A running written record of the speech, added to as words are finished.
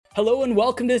Hello and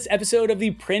welcome to this episode of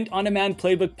the Print on Demand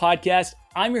Playbook podcast.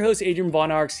 I'm your host, Adrian Von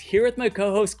Arx, here with my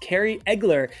co-host, Carrie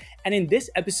Egler. And in this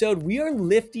episode, we are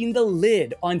lifting the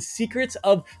lid on secrets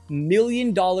of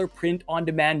million-dollar print on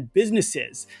demand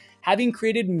businesses. Having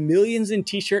created millions in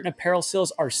t-shirt and apparel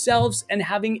sales ourselves and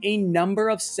having a number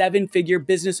of seven-figure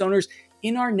business owners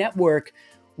in our network,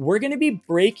 we're going to be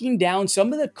breaking down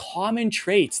some of the common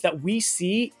traits that we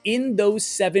see in those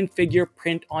seven-figure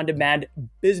print-on-demand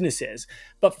businesses.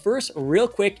 But first, real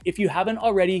quick, if you haven't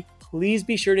already, please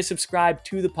be sure to subscribe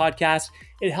to the podcast.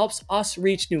 It helps us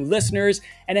reach new listeners,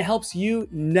 and it helps you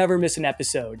never miss an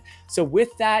episode. So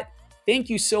with that, thank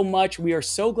you so much. We are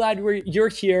so glad you're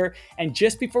here. And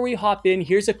just before we hop in,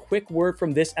 here's a quick word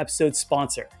from this episode's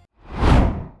sponsor.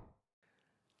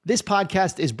 This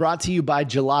podcast is brought to you by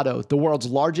Gelato, the world's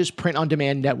largest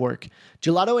print-on-demand network.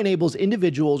 Gelato enables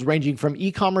individuals ranging from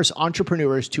e-commerce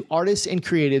entrepreneurs to artists and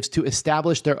creatives to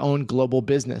establish their own global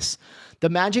business. The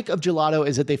magic of Gelato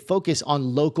is that they focus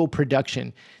on local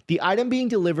production. The item being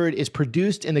delivered is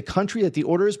produced in the country that the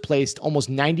order is placed almost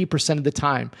 90% of the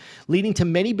time, leading to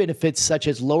many benefits such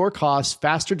as lower costs,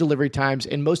 faster delivery times,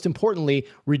 and most importantly,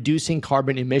 reducing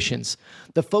carbon emissions.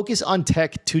 The focus on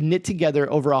tech to knit together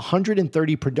over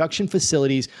 130 production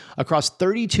facilities across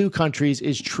 32 countries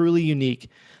is truly unique.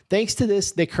 Thanks to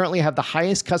this, they currently have the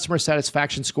highest customer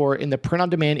satisfaction score in the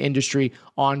print-on-demand industry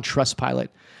on Trustpilot.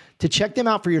 To check them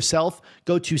out for yourself,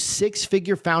 go to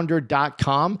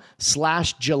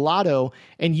sixfigurefounder.com/gelato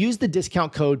and use the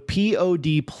discount code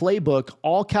PODPlaybook,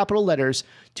 all capital letters,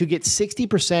 to get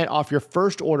 60% off your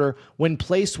first order when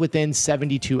placed within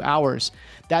 72 hours.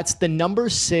 That's the number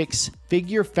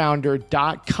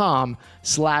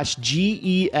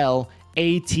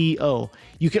 6figurefounder.com/GELATO.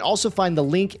 You can also find the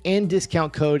link and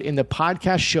discount code in the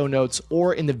podcast show notes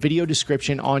or in the video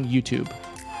description on YouTube.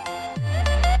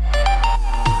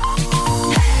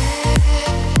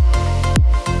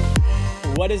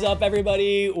 What is up,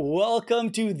 everybody?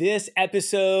 Welcome to this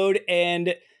episode.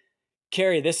 And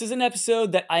Carrie, this is an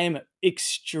episode that I am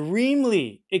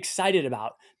extremely excited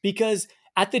about because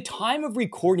at the time of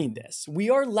recording this,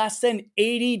 we are less than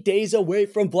 80 days away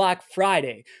from Black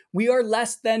Friday. We are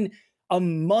less than a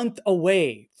month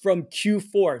away from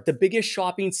Q4, the biggest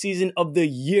shopping season of the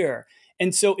year.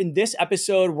 And so in this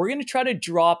episode, we're going to try to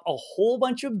drop a whole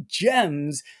bunch of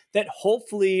gems that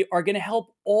hopefully are going to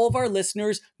help all of our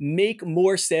listeners make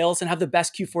more sales and have the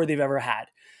best Q4 they've ever had.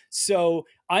 So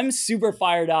I'm super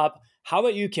fired up. How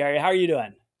about you, Carrie? How are you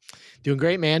doing? Doing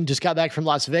great, man. Just got back from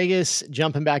Las Vegas,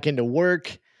 jumping back into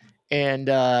work, and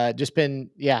well,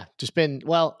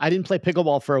 I didn't play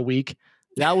pickleball for a week.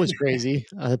 That was crazy.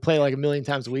 I play like a million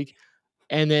times a week.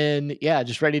 And then,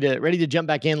 just ready to jump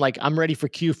back in. Like, I'm ready for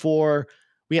Q4.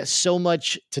 We got so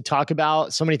much to talk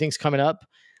about, so many things coming up.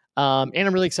 And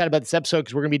I'm really excited about this episode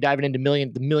because we're going to be diving into the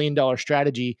 $1 million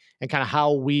strategy and kind of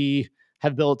how we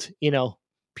have built,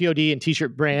 POD and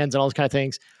t-shirt brands and all those kind of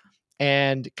things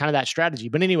and kind of that strategy.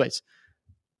 But anyways,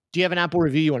 do you have an Apple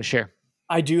review you want to share?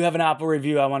 I do have an Apple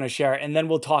review I want to share, and then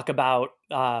we'll talk about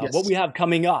what we have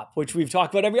coming up, which we've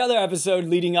talked about every other episode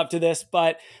leading up to this,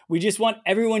 but we just want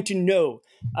everyone to know.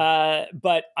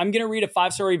 But I'm going to read a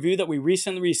 5-star review that we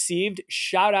recently received.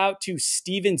 Shout out to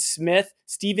Stephen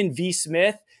V.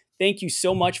 Smith. Thank you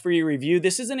so much for your review.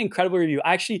 This is an incredible review.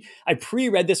 I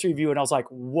pre-read this review and I was like,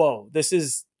 whoa, this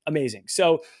is amazing.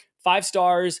 So 5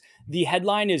 stars. The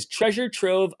headline is Treasure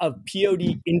Trove of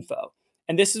POD Info.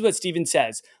 And this is what Steven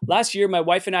says. Last year, my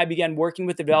wife and I began working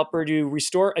with the developer to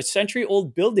restore a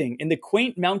century-old building in the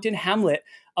quaint mountain hamlet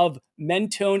of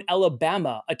Mentone,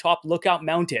 Alabama, atop Lookout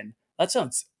Mountain. That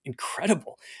sounds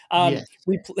incredible. Yes.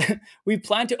 We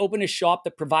plan to open a shop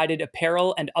that provided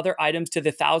apparel and other items to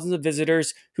the thousands of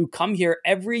visitors who come here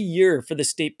every year for the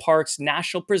state parks,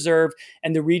 national preserve,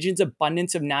 and the region's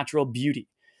abundance of natural beauty.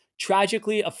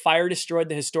 Tragically, a fire destroyed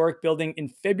the historic building in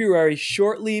February,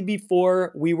 shortly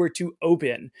before we were to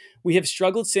open. We have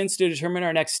struggled since to determine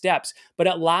our next steps, but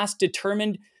at last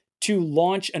determined to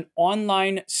launch an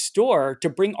online store to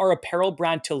bring our apparel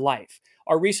brand to life.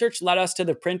 Our research led us to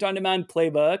the Print on Demand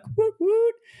Playbook. Woot,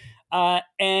 woot.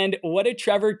 And what a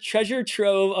treasure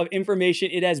trove of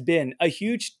information it has been. A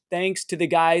huge thanks to the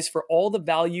guys for all the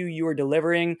value you are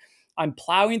delivering. I'm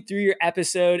plowing through your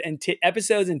episodes and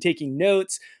taking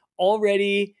notes.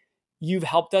 Already, you've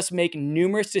helped us make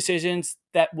numerous decisions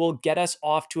that will get us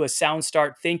off to a sound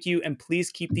start. Thank you, and please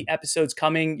keep the episodes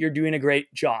coming. You're doing a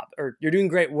great job, or you're doing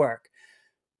great work.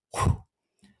 Whew.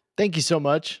 Thank you so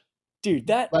much.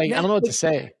 Dude, I don't know what to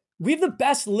say. We have the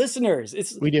best listeners.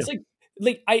 We do. It's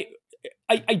like I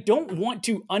I don't want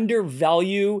to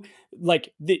undervalue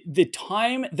like the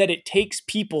time that it takes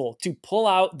people to pull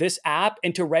out this app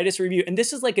and to write us a review. And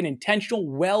this is like an intentional,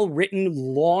 well-written,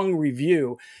 long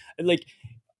review. Like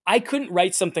I couldn't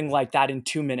write something like that in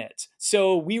 2 minutes.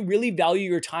 So we really value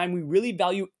your time. We really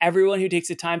value everyone who takes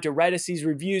the time to write us these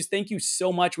reviews. Thank you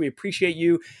so much. We appreciate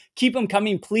you. Keep them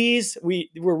coming, please. We're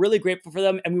really grateful for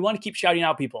them, and we want to keep shouting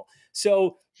out people.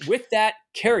 So with that,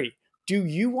 Carey, do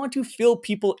you want to fill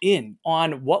people in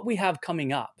on what we have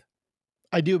coming up?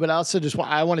 I do, but I also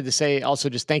I wanted to say also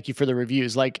just thank you for the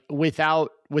reviews. Like without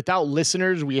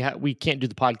listeners, we can't do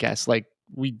the podcast. Like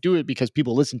we do it because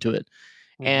people listen to it.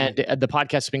 And the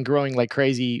podcast has been growing like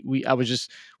crazy. We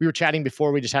were chatting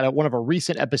before. We just had one of our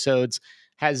recent episodes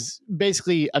has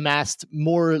basically amassed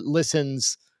more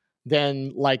listens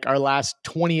than like our last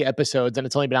 20 episodes, and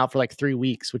it's only been out for like 3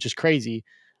 weeks, which is crazy.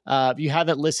 If you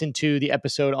haven't listened to the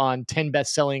episode on 10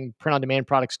 best-selling print-on-demand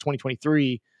products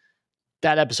 2023,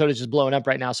 that episode is just blowing up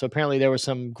right now. So apparently there was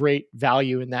some great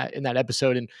value in that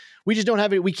episode, and we just don't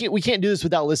have it. We can't do this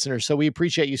without listeners. So we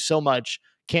appreciate you so much.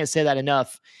 Can't say that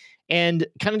enough. And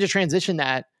kind of to transition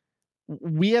that,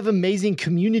 we have amazing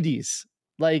communities.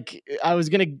 Like I was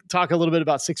going to talk a little bit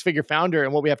about Six Figure Founder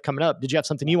and what we have coming up. Did you have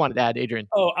something you wanted to add, Adrian?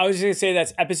 Oh, I was going to say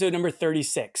that's episode number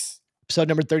 36. Episode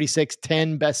number 36,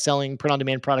 10 best-selling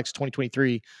print-on-demand products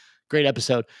 2023. Great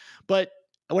episode. But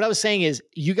what I was saying is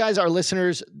you guys are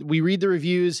listeners. We read the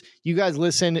reviews. You guys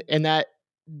listen, and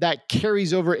that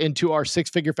carries over into our Six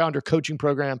Figure Founder coaching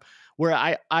program,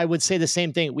 where I would say the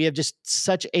same thing. We have just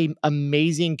such an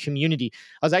amazing community.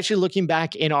 I was actually looking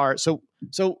back in our, so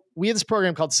we have this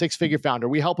program called Six Figure Founder.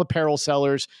 We help apparel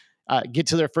sellers get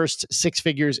to their first six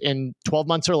figures in 12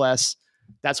 months or less.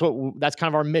 That's kind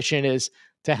of our mission, is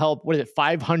to help,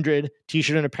 500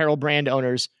 t-shirt and apparel brand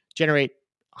owners generate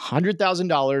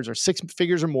 $100,000 or six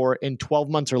figures or more in 12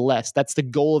 months or less. That's the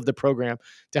goal of the program,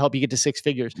 to help you get to six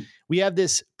figures. We have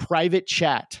this private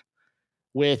chat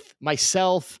with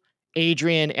myself,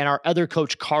 Adrian, and our other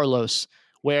coach, Carlos,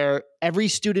 where every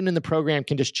student in the program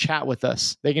can just chat with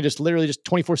us. They can just literally just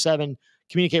 24/7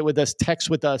 communicate with us, text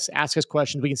with us, ask us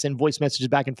questions. We can send voice messages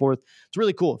back and forth. It's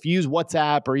really cool. If you use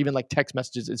WhatsApp or even like text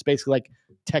messages, it's basically like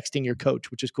texting your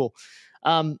coach, which is cool.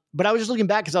 But I was just looking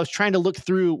back because I was trying to look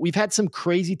through. We've had some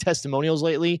crazy testimonials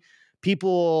lately.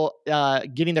 People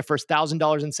getting their first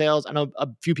 $1,000 in sales. I know a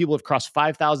few people have crossed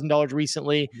 $5,000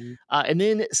 recently. And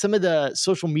then some of the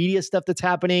social media stuff that's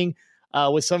happening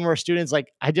with some of our students.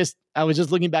 Like I was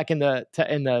just looking back in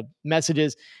the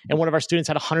messages, and one of our students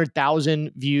had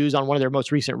 100,000 views on one of their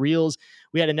most recent reels.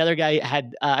 We had another guy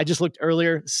had I just looked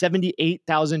earlier,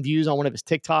 78,000 views on one of his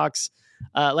TikToks.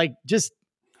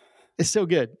 It's so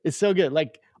good. It's so good.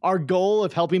 Like our goal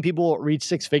of helping people reach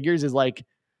six figures is like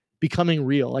becoming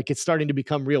real. Like it's starting to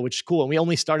become real, which is cool. And we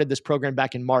only started this program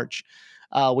back in March,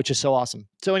 which is so awesome.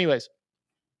 So anyways,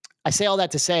 I say all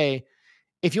that to say,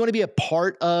 if you want to be a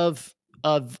part of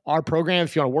our program,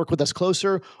 if you want to work with us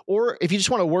closer, or if you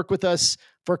just want to work with us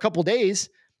for a couple days,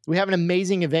 we have an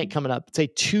amazing event coming up. It's a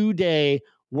 2-day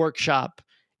workshop.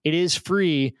 It is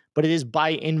free, but it is by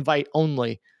invite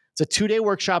only. It's a 2-day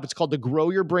workshop. It's called the Grow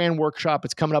Your Brand Workshop.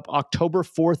 It's coming up October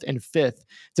 4th and 5th.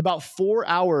 It's about 4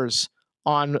 hours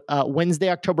on Wednesday,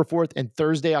 October 4th and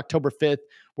Thursday, October 5th,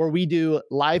 where we do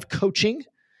live coaching.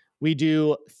 We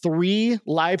do 3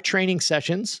 live training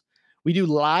sessions. We do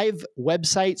live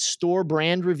website store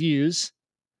brand reviews.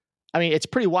 I mean, it's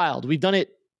pretty wild. We've done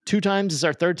it 2 times. This is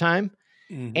our 3rd time.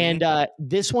 Mm-hmm. And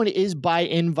this one is by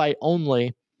invite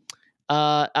only.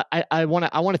 I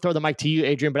want to throw the mic to you,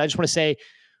 Adrian, but I just want to say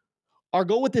our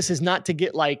goal with this is not to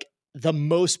get like the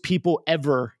most people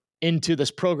ever into this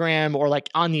program or like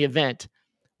on the event.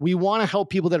 We want to help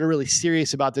people that are really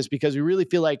serious about this, because we really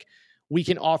feel like we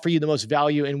can offer you the most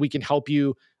value and we can help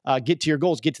you get to your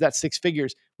goals, get to that 6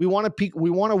 figures. We want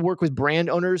to work with brand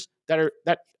owners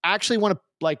that actually want to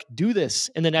like do this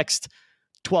in the next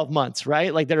 12 months,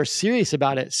 right? Like that are serious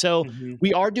about it. So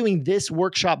we are doing this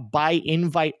workshop by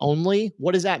invite only.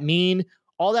 What does that mean?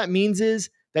 All that means is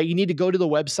that you need to go to the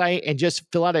website and just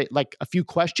fill out a few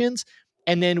questions,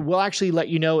 and then we'll actually let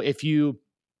you know if you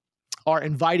are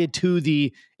invited to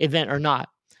the event or not.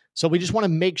 So we just want to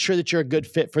make sure that you're a good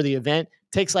fit for the event.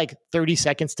 It takes like 30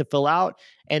 seconds to fill out,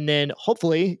 and then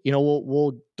hopefully,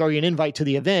 we'll throw you an invite to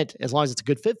the event as long as it's a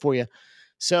good fit for you.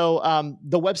 So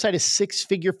the website is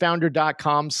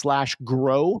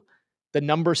sixfigurefounder.com/grow. The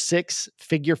number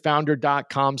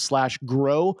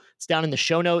 6figurefounder.com/grow. It's down in the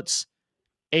show notes.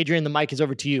 Adrian, the mic is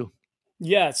over to you.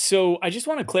 Yeah, so I just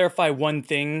want to clarify one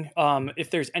thing.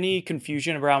 If there's any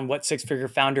confusion around what Six Figure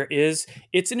Founder is,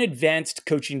 it's an advanced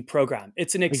coaching program.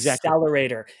 It's an Exactly.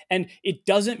 accelerator. And it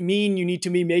doesn't mean you need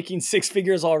to be making six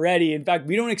figures already. In fact,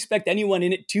 we don't expect anyone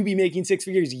in it to be making six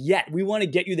figures yet. We want to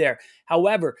get you there.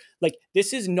 However, like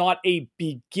this is not a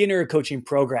beginner coaching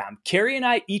program. Carrie and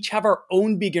I each have our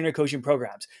own beginner coaching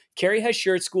programs. Carrie has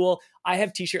Shirt School. I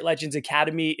have T-Shirt Legends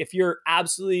Academy. If you're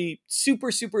absolutely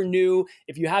super, super new,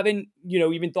 if you haven't,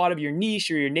 even thought of your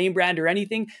niche or your name brand or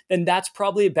anything, then that's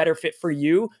probably a better fit for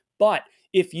you. But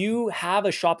if you have a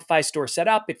Shopify store set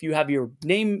up, if you have your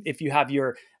name, if you have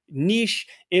your niche,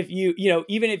 if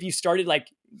even if you started like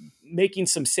making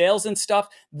some sales and stuff,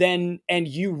 then, and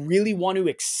you really want to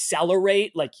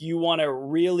accelerate, like you want to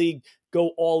really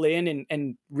go all in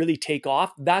and really take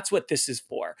off, that's what this is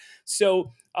for.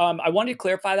 So I wanted to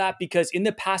clarify that because in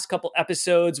the past couple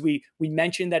episodes, we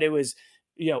mentioned that it was,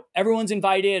 everyone's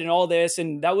invited and all this,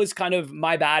 and that was kind of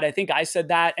my bad. I think I said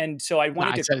that, and so I No,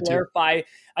 wanted I to said it too. clarify.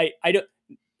 I don't.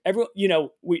 Everyone,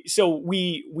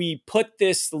 we put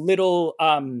this little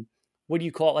what do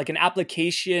you call it, like an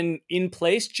application in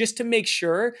place just to make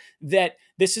sure that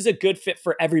this is a good fit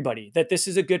for everybody, that this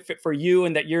is a good fit for you,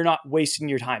 and that you're not wasting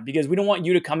your time, because we don't want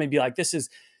you to come and be like, this is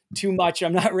too much,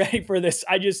 I'm not ready for this.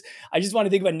 I just want to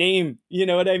think of a name, you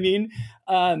know what I mean?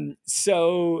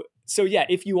 So yeah,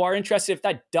 if you are interested, if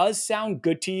that does sound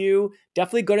good to you,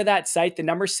 definitely go to that site, the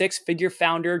number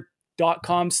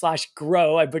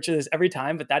 6figurefounder.com/grow. I butcher this every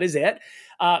time, but that is it.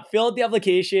 Fill out the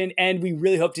application, and we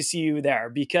really hope to see you there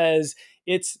because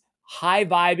it's high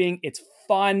vibing, it's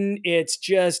fun, it's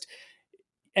just,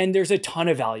 and there's a ton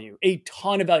of value, and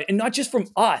not just from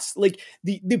us, like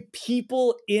the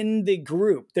people in the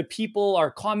group, the people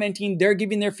are commenting, they're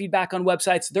giving their feedback on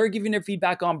websites, they're giving their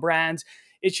feedback on brands.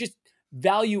 It's just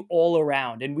value all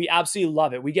around, and we absolutely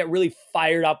love it. We get really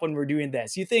fired up when we're doing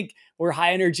this. You think we're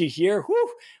high energy here?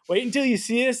 Whew, wait until you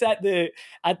see us at the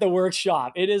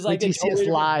workshop. It is Wait like till a you see us totally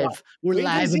different vibe. live. We're Wait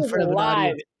until you live in see us front of an live.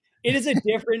 audience. It is a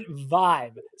different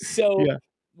vibe. So Yeah.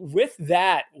 with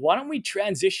that, why don't we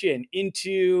transition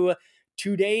into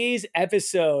today's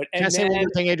episode? Can I And say one then, more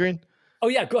thing, Adrian? oh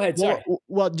yeah, go ahead. Sorry.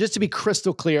 Well, just to be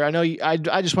crystal clear, I know I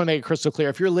just want to make it crystal clear.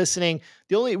 If you're listening,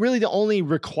 the only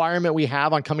requirement we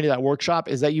have on coming to that workshop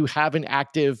is that you have an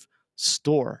active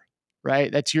store,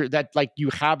 right? Like you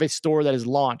have a store that is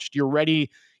launched. You're ready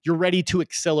to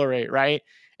accelerate, right?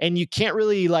 And you can't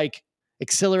really like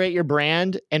accelerate your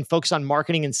brand and focus on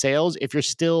marketing and sales if you're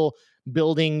still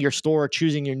building your store or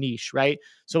choosing your niche, right?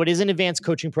 So it is an advanced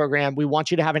coaching program. We want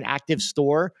you to have an active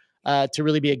store to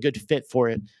really be a good fit for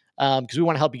it, because we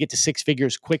want to help you get to six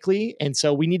figures quickly. And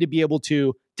so we need to be able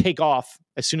to take off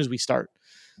as soon as we start.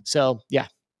 So yeah,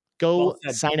 Well go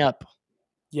said. sign up.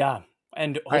 Yeah.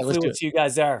 And All right, let's hopefully do we'll it. see you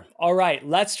guys there. All right,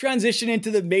 let's transition into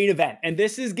the main event. And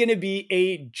this is going to be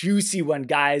a juicy one,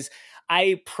 guys.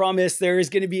 I promise there is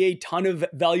going to be a ton of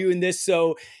value in this.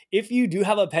 So if you do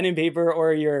have a pen and paper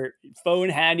or your phone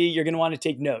handy, you're going to want to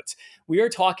take notes. We are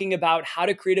talking about how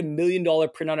to create $1 million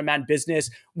print on demand business.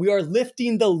 We are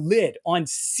lifting the lid on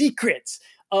secrets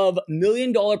of $1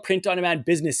 million print on demand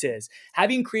businesses,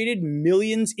 having created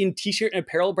millions in t-shirt and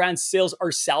apparel brand sales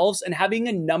ourselves, and having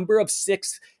a number of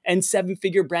 6 and 7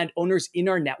 figure brand owners in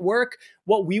our network.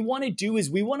 What we want to do is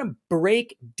we want to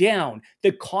break down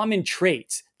the common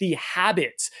traits, the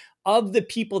habits of the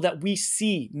people that we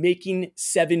see making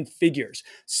 7 figures.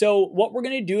 So what we're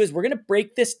going to do is we're going to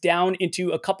break this down into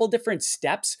a couple different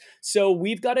steps. So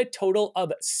we've got a total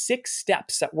of 6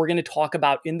 steps that we're going to talk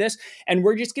about in this, and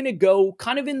we're just going to go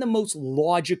kind of in the most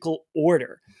logical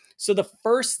order. So the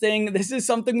first thing, this is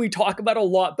something we talk about a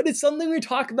lot, but it's something we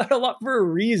talk about a lot for a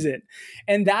reason.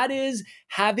 And that is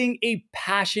having a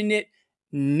passionate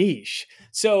niche.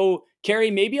 So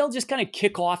Carrie, maybe I'll just kind of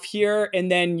kick off here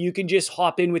and then you can just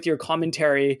hop in with your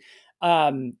commentary.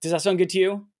 Does that sound good to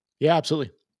you? Yeah,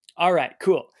 absolutely. All right,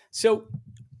 cool. So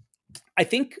I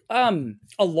think a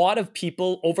lot of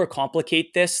people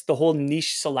overcomplicate this, the whole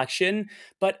niche selection,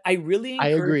 but I really I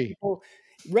encourage agree. people,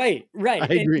 right, I right.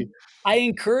 And agree. I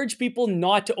encourage people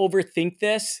not to overthink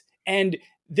this. And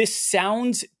this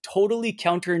sounds totally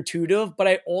counterintuitive, but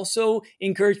I also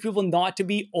encourage people not to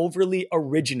be overly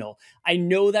original. I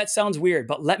know that sounds weird,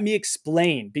 but let me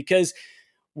explain, because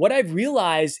what I've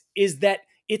realized is that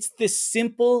it's the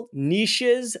simple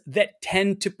niches that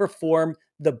tend to perform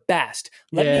the best.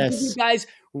 Let me give you Yes. guys,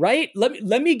 right?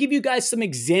 Let me give you guys some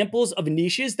examples of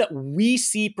niches that we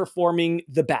see performing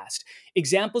the best.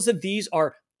 Examples of these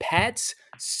are pets,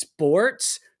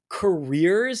 sports,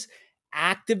 careers,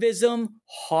 activism,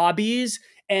 hobbies,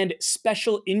 and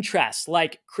special interests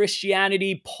like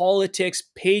Christianity, politics,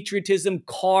 patriotism,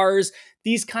 cars.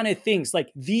 these kind of things.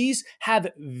 Like these have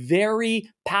very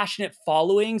passionate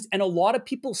followings, and a lot of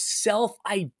people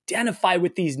self-identify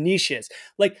with these niches.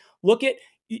 Like look at,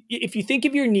 if you think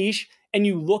of your niche and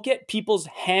you look at people's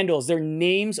handles, their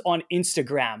names on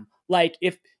Instagram, like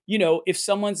if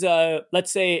someone's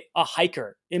let's say a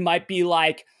hiker, it might be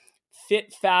like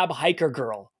Fit Fab Hiker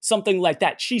Girl, something like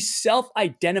that. She's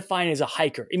self-identifying as a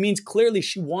hiker. It means clearly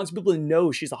she wants people to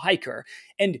know she's a hiker.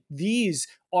 And these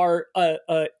are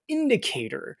a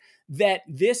indicator that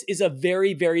this is a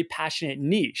very, very passionate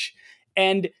niche.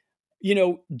 And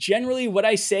generally what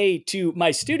I say to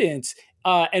my students,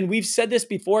 and we've said this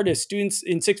before to students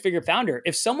in Six Figure Founder,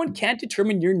 if someone can't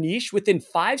determine your niche within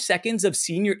 5 seconds of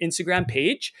seeing your Instagram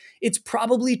page, it's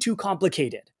probably too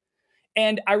complicated.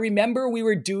 And I remember we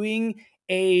were doing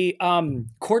a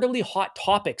quarterly hot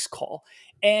topics call,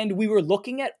 and we were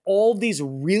looking at all these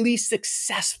really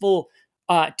successful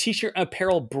t-shirt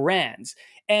apparel brands.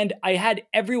 And I had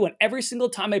everyone, every single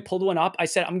time I pulled one up, I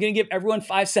said, I'm going to give everyone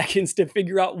 5 seconds to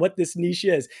figure out what this niche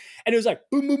is. And it was like,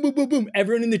 boom, boom, boom, boom, boom.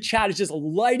 Everyone in the chat is just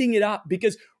lighting it up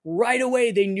because right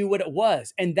away they knew what it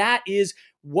was. And that is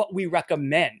what we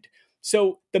recommend.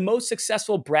 So the most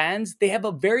successful brands, they have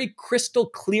a very crystal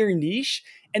clear niche,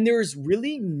 and there is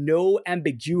really no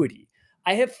ambiguity.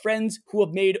 I have friends who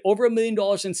have made over $1 million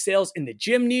in sales in the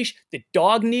gym niche, the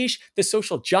dog niche, the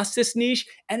social justice niche,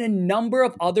 and a number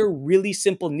of other really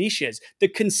simple niches. The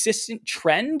consistent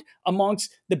trend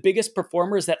amongst the biggest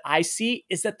performers that I see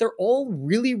is that they're all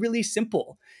really, really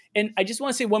simple. And I just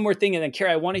want to say one more thing, and then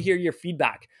Kara, I want to hear your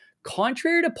feedback.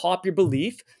 Contrary to popular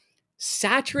belief,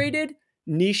 saturated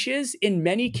niches in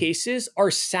many cases are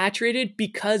saturated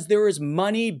because there is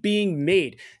money being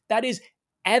made. That is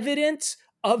evidence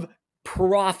of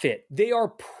profit. They are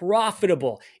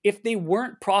profitable. If they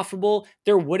weren't profitable,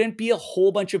 there wouldn't be a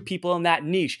whole bunch of people in that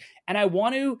niche. And I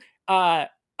want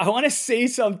to say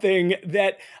something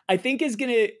that I think is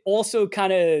going to also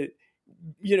kind of,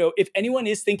 if anyone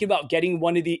is thinking about getting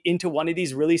into one of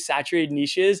these really saturated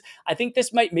niches, I think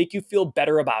this might make you feel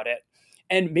better about it.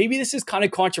 And maybe this is kind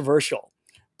of controversial,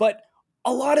 but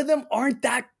a lot of them aren't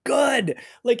that good.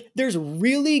 Like there's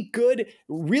really good,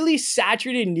 really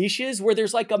saturated niches where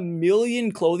there's like 1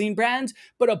 million clothing brands,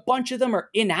 but a bunch of them are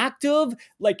inactive.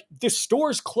 Like the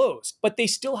store's closed, but they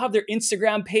still have their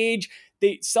Instagram page.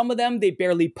 Some of them, they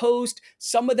barely post.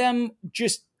 Some of them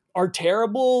just are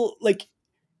terrible. Like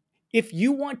if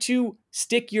you want to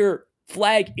stick your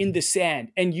flag in the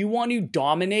sand and you want to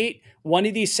dominate one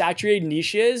of these saturated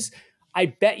niches, I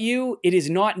bet you it is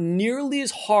not nearly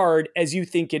as hard as you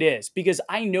think it is. Because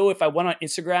I know if I went on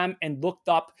Instagram and looked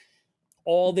up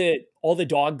all the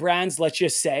dog brands, let's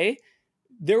just say,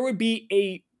 there would be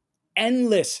a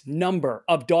endless number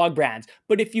of dog brands.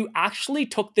 But if you actually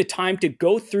took the time to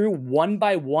go through one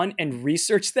by one and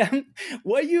research them,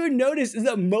 what you would notice is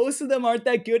that most of them aren't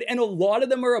that good and a lot of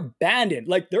them are abandoned.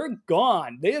 Like they're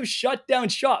gone. They have shut down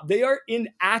shop. They are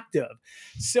inactive.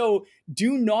 So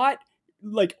do not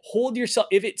hold yourself.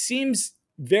 If it seems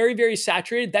very, very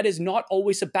saturated, that is not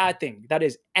always a bad thing. That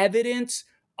is evidence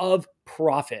of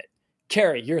profit.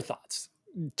 Carrie, your thoughts?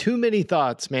 Too many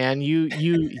thoughts, man. You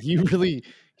really,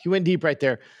 you went deep right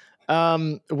there.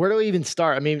 Where do I even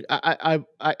start? I mean,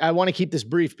 I want to keep this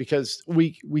brief because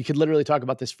we could literally talk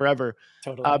about this forever.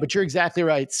 Totally. But you're exactly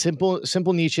right. Simple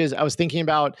niches. I was thinking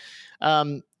about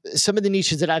some of the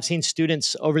niches that I've seen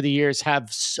students over the years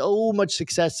have so much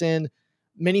success in.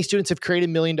 Many students have created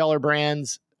 $1 million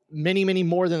brands. Many, many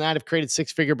more than that have created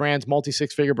 6-figure brands,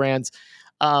 multi-6-figure brands.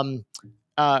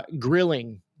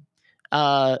 Grilling,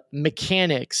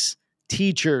 mechanics,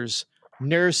 teachers,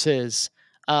 nurses,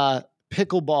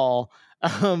 pickleball,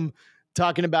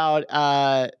 talking about,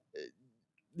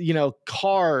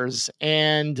 cars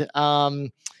and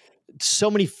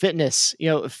so many fitness,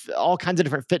 all kinds of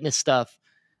different fitness stuff.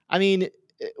 I mean,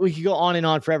 we could go on and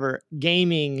on forever.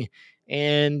 Gaming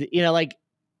and,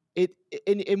 it.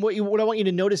 And what I want you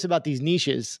to notice about these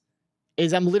niches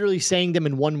is I'm literally saying them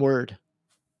in one word.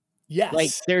 Yes.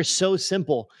 Like they're so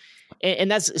simple. And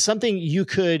that's something you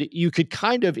could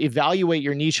kind of evaluate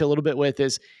your niche a little bit with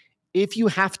is if you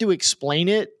have to explain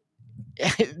it,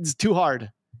 it's too hard.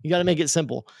 You got to make it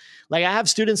simple. Like I have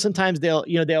students, sometimes I'll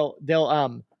do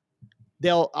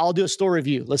a store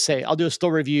review. Let's say I'll do a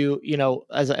store review,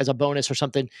 as a bonus or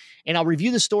something. And I'll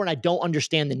review the store and I don't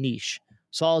understand the niche.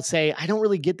 So I'll say, I don't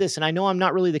really get this. And I know I'm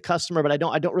not really the customer, but I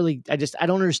don't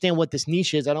understand what this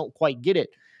niche is. I don't quite get it.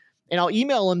 And I'll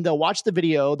email them. They'll watch the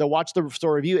video. They'll watch the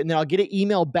store review. And then I'll get an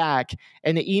email back.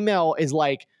 And the email is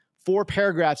like 4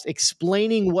 paragraphs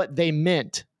explaining what they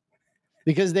meant.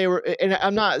 Because they were, and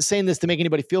I'm not saying this to make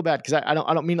anybody feel bad because I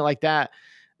don't mean it like that.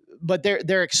 but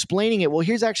they're explaining it. Well,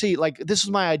 here's actually like, this is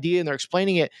my idea, and they're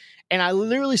explaining it. And I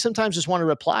literally sometimes just want to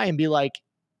reply and be like,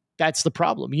 that's the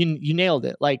problem. You nailed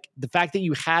it. Like the fact that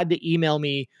you had to email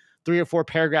me 3 or 4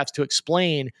 paragraphs to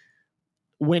explain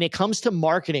when it comes to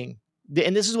marketing.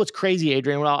 And this is what's crazy,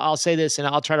 Adrian. Well, I'll say this and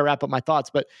I'll try to wrap up my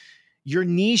thoughts, but your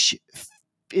niche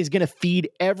is going to feed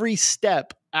every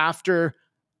step after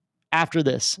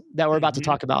this that we're about to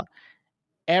talk about.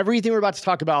 Everything we're about to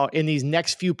talk about in these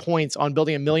next few points on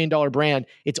building $1 million brand,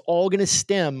 it's all going to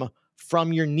stem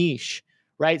from your niche,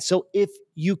 right? So if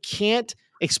you can't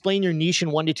explain your niche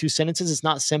in 1 to 2 sentences, it's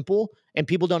not simple and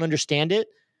people don't understand it,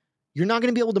 you're not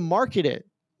going to be able to market it,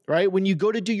 right? When you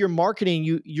go to do your marketing,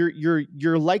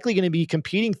 you're likely going to be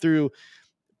competing through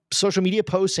social media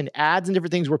posts and ads and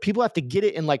different things where people have to get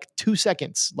it in like 2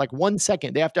 seconds, like 1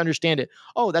 second. They have to understand it.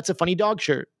 Oh, that's a funny dog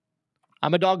shirt.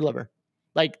 I'm a dog lover.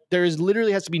 Like there's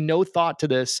literally has to be no thought to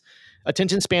this.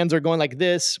 Attention spans are going like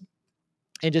this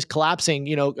and just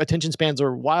collapsing. Attention spans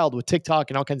are wild with TikTok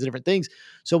and all kinds of different things.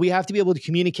 So we have to be able to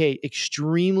communicate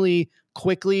extremely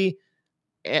quickly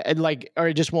and or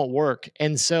it just won't work.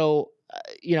 And so,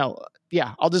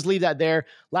 yeah, I'll just leave that there.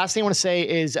 Last thing I want to say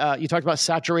is you talked about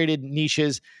saturated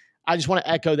niches. I just want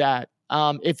to echo that.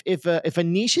 If a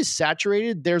niche is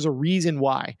saturated, there's a reason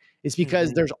why. It's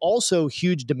because there's also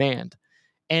huge demand.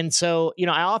 And so,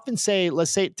 I often say,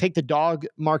 let's say, take the dog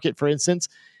market, for instance.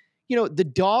 The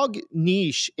dog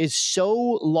niche is so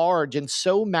large and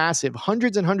so massive,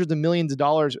 hundreds and hundreds of millions of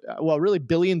dollars. Well, really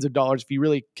billions of dollars if you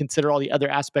really consider all the other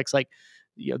aspects, like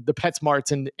the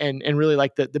PetSmarts and really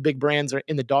like the big brands are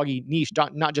in the doggy niche,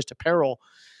 not just apparel.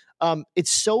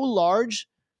 It's so large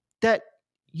that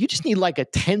you just need like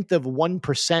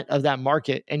 0.1% of that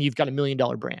market, and you've got $1 million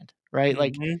brand, right?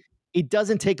 Like it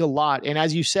doesn't take a lot. And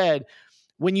as you said,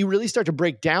 when you really start to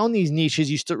break down these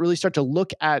niches, you really start to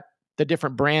look at the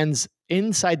different brands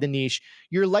inside the niche.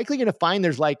 You're likely going to find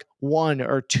there's like 1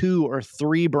 or 2 or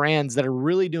 3 brands that are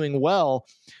really doing well,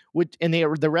 and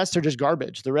the rest are just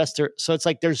garbage. So it's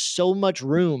like there's so much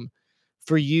room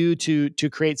for you to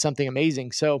create something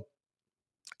amazing. So,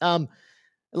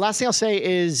 last thing I'll say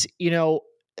is,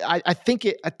 I think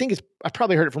I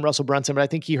probably heard it from Russell Brunson, but I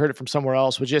think he heard it from somewhere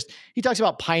else. He talks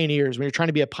about pioneers. When you're trying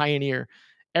to be a pioneer,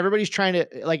 everybody's trying to,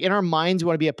 like, in our minds, we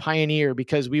want to be a pioneer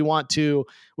because we want to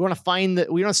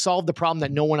solve the problem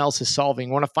that no one else is solving.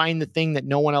 We want to find the thing that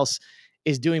no one else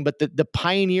is doing. But the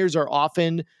pioneers are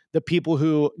often the people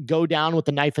who go down with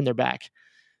the knife in their back,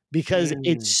 because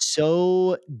it's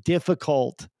so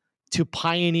difficult to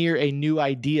pioneer a new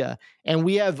idea. And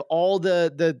we have all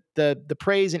the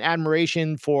praise and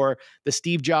admiration for the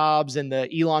Steve Jobs and the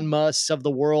Elon Musks of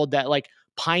the world that like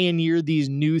pioneer these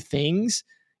new things,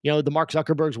 the Mark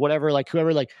Zuckerbergs, whatever, like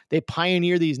whoever, like they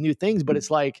pioneer these new things, but it's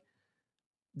like,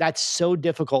 that's so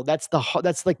difficult.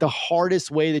 That's like the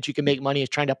hardest way that you can make money, is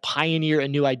trying to pioneer a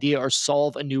new idea or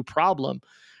solve a new problem.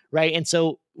 Right. And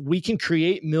so we can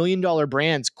create $1 million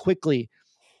brands quickly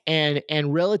and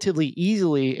relatively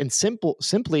easily and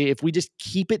simply if we just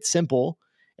keep it simple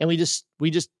and we just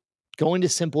go into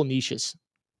simple niches.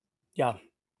 Yeah.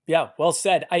 Yeah, well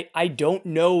said. I don't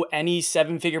know any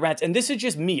 7-figure brands, and this is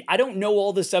just me. I don't know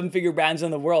all the 7-figure brands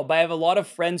in the world, but I have a lot of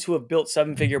friends who have built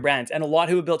 7-figure brands and a lot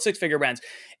who have built 6-figure brands.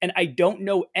 And I don't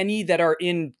know any that are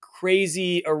in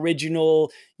crazy,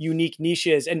 original, unique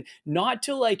niches. And not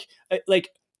to like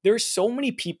there's so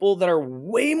many people that are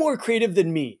way more creative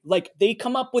than me. Like they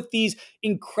come up with these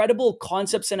incredible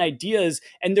concepts and ideas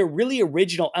and they're really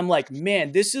original. I'm like,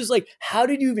 man, this is like, how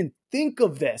did you even think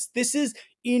of this? This is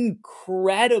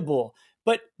incredible.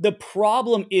 But the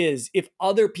problem is, if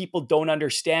other people don't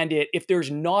understand it, if there's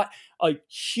not a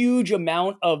huge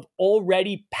amount of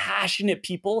already passionate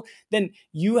people, then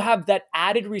you have that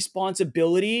added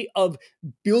responsibility of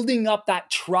building up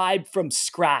that tribe from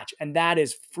scratch. And that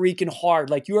is freaking hard.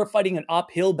 Like you are fighting an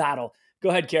uphill battle. Go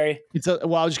ahead, Carey. I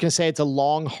was just going to say it's a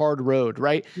long, hard road,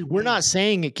 right? We're not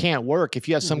saying it can't work if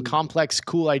you have some complex,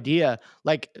 cool idea.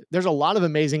 Like there's a lot of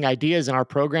amazing ideas in our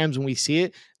programs when we see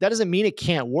it. That doesn't mean it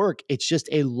can't work. It's just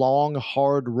a long,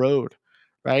 hard road,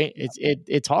 right?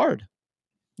 It's hard.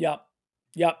 Yep.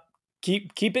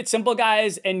 Keep it simple,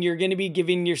 guys, and you're going to be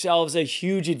giving yourselves a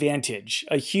huge advantage,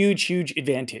 a huge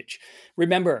advantage.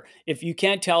 Remember, if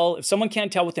someone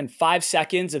can't tell within 5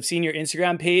 seconds of seeing your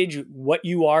Instagram page what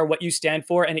you are, what you stand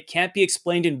for, and it can't be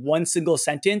explained in one single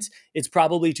sentence, it's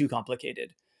probably too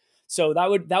complicated. So that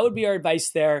would be our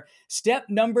advice there. Step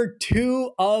number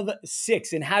 2 of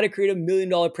 6 in how to create $1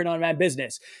 million print-on-demand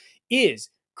business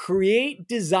is create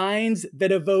designs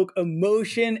that evoke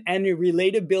emotion and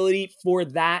relatability for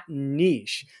that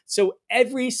niche. So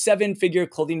every 7-figure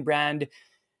clothing brand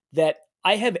that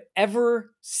I have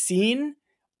ever seen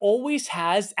always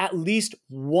has at least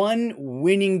one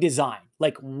winning design,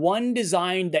 like one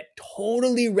design that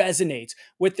totally resonates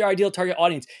with their ideal target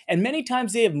audience. And many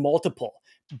times they have multiple,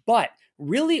 but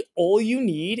really all you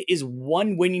need is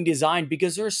one winning design,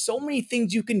 because there are so many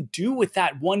things you can do with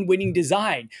that one winning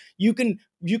design. You can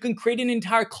create an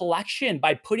entire collection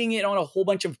by putting it on a whole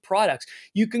bunch of products.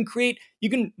 You can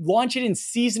launch it in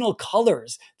seasonal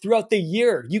colors throughout the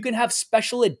year. You can have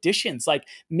special editions, like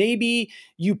maybe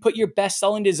you put your best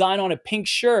selling design on a pink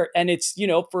shirt, and it's,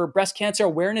 for breast cancer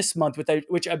awareness month,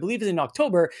 which I believe is in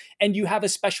October, and you have a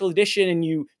special edition,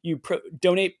 and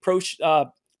donate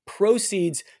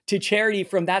proceeds to charity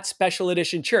from that special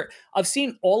edition shirt. I've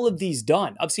seen all of these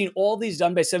done. I've seen all these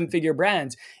done by seven-figure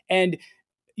brands. And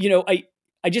I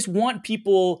just want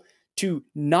people to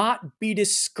not be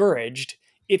discouraged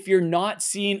if you're not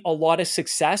seeing a lot of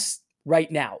success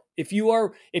right now. If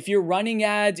you're running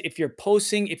ads, if you're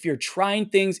posting, if you're trying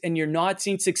things and you're not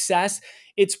seeing success,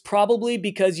 it's probably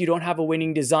because you don't have a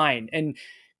winning design. And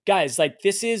guys, like,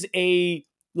 this is a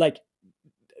like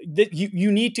that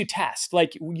you need to test.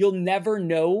 Like, you'll never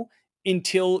know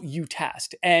until you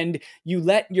test, and you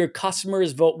let your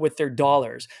customers vote with their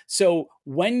dollars. So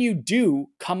when you do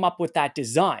come up with that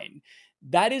design,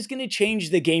 that is going to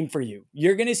change the game for you.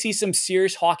 You're going to see some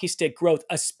serious hockey stick growth,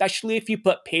 especially if you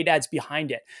put paid ads behind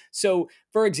it. So,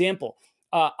 for example,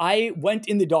 I went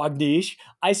in the dog niche.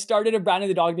 I started a brand in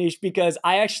the dog niche because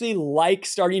I actually like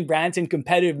starting brands in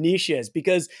competitive niches,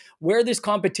 because where there's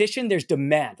competition, there's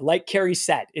demand. Like Carrie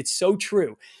said, it's so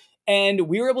true. And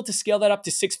we were able to scale that up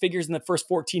to six figures in the first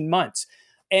 14 months.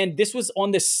 And this was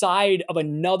on the side of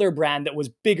another brand that was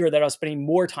bigger that I was spending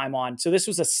more time on. So this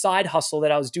was a side hustle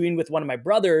that I was doing with one of my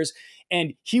brothers,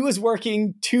 and he was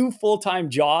working two full-time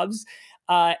jobs.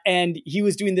 And he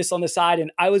was doing this on the side,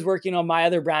 and I was working on my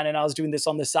other brand, and I was doing this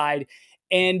on the side.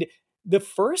 And the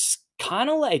first kind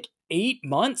of like 8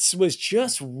 months was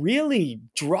just really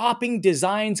dropping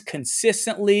designs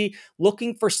consistently,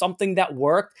 looking for something that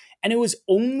worked. And it was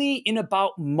only in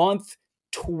about month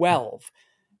 12,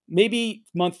 maybe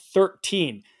month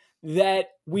 13,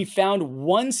 that we found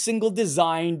one single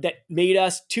design that made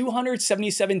us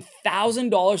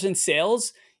 $277,000 in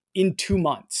sales in 2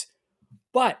 months.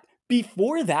 But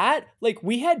before that, like,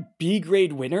 we had B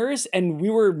grade winners and we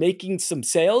were making some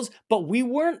sales, but we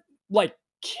weren't like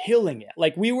killing it.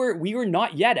 Like, we were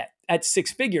not yet at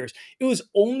six figures. It was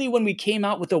only when we came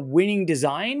out with a winning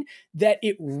design that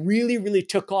it really, really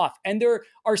took off. And there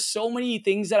are so many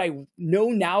things that I know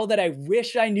now that I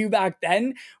wish I knew back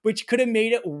then, which could have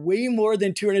made it way more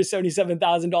than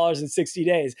 $277,000 in 60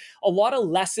 days. A lot of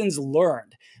lessons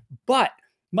learned. But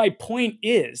my point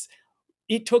is,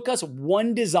 it took us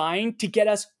one design to get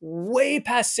us way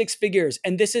past six figures.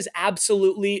 And this is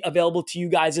absolutely available to you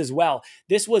guys as well.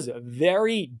 This was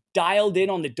very dialed in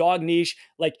on the dog niche.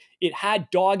 Like, it had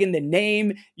dog in the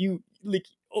name.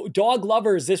 Dog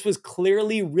lovers, this was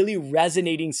clearly really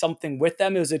resonating something with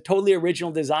them. It was a totally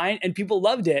original design and people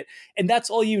loved it. And that's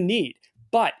all you need.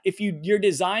 But if your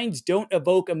designs don't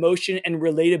evoke emotion and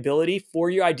relatability for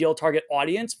your ideal target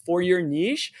audience, for your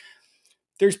niche,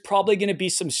 there's probably going to be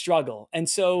some struggle. And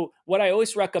so what I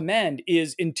always recommend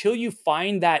is, until you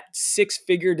find that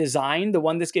six-figure design, the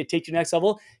one that's going to take you to the next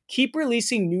level, keep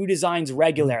releasing new designs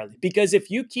regularly. Because if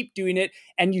you keep doing it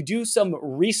and you do some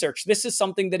research, this is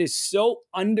something that is so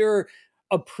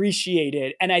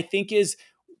underappreciated, and I think is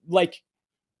like,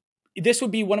 this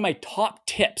would be one of my top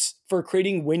tips for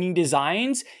creating winning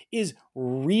designs, is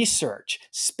research.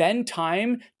 Spend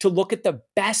time to look at the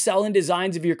best selling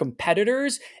designs of your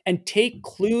competitors and take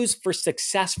clues for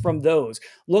success from those.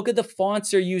 Look at the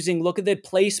fonts they're using, look at the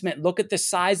placement, look at the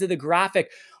size of the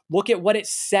graphic, look at what it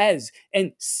says,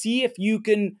 and see if you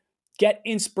can get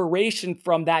inspiration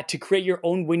from that to create your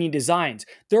own winning designs.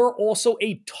 There are also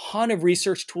a ton of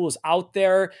research tools out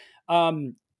there.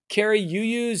 Carrie, you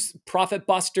use Profit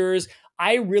Busters.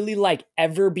 I really like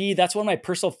Everbee. That's one of my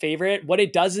personal favorite. What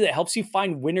it does is it helps you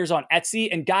find winners on Etsy.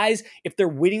 And guys, if they're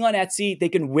winning on Etsy, they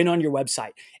can win on your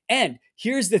website. And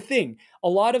here's the thing. A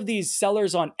lot of these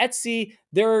sellers on Etsy,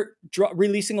 they're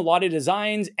releasing a lot of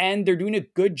designs and they're doing a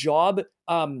good job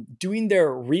doing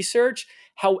their research.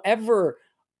 However,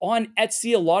 on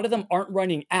Etsy, a lot of them aren't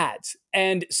running ads.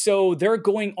 And so they're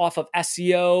going off of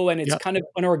SEO, and it's kind of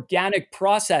an organic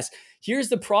process. Here's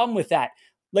the problem with that.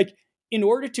 Like, in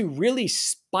order to really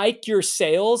spike your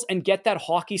sales and get that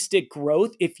hockey stick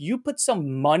growth, if you put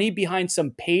some money behind some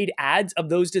paid ads of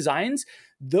those designs,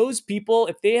 those people,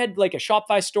 if they had like a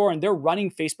Shopify store and they're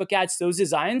running Facebook ads to those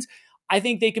designs, I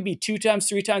think they could be 2 times,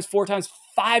 3 times, 4 times,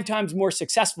 5 times more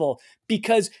successful,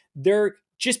 because they're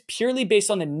just purely based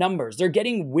on the numbers. They're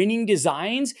getting winning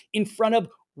designs in front of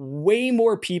way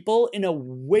more people in a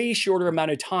way shorter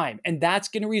amount of time. And that's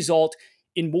going to result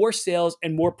in more sales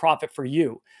and more profit for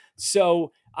you.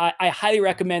 So I highly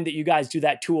recommend that you guys do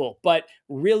that tool. But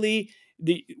really,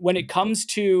 when it comes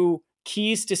to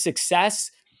keys to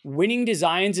success, winning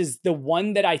designs is the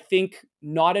one that I think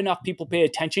not enough people pay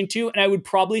attention to. And I would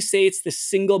probably say it's the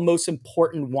single most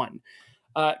important one.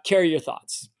 Carrie, your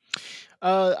thoughts?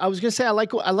 I was gonna say I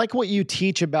like what you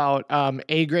teach about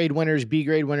A grade winners, B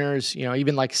grade winners,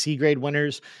 even like C grade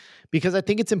winners, because I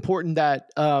think it's important that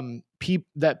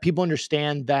that people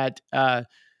understand that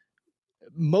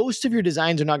most of your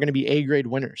designs are not going to be A grade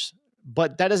winners,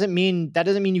 but that doesn't mean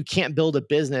you can't build a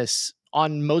business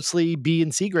on mostly B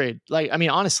and C grade. Like, I mean,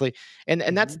 honestly, and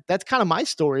that's kind of my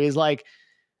story. Is like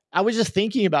I was just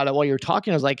thinking about it while you were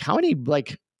talking. I was like, how many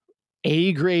like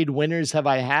A grade winners have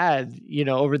I had,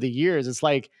 over the years? It's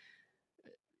like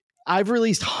I've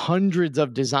released hundreds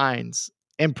of designs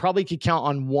and probably could count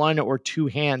on one or two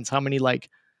hands how many like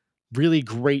really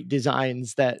great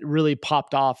designs that really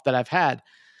popped off that I've had.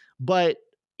 But,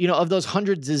 of those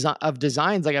hundreds of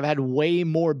designs, like I've had way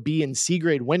more B and C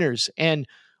grade winners. And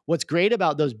what's great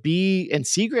about those B and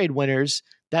C grade winners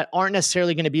that aren't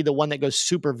necessarily going to be the one that goes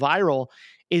super viral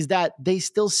is that they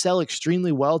still sell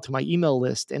extremely well to my email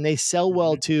list and they sell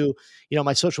well to,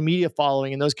 my social media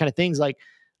following and those kind of things. Like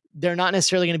they're not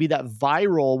necessarily going to be that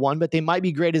viral one, but they might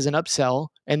be great as an upsell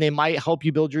and they might help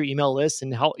you build your email list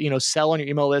and help, sell on your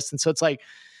email list. And so it's like,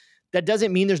 that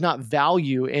doesn't mean there's not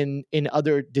value in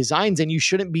other designs, and you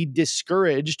shouldn't be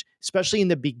discouraged, especially in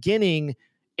the beginning.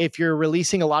 If you're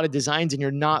releasing a lot of designs and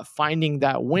you're not finding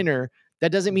that winner,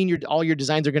 that doesn't mean all your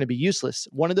designs are going to be useless.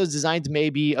 One of those designs may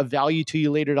be of value to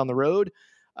you later down the road,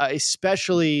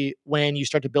 especially when you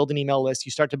start to build an email list,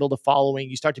 you start to build a following,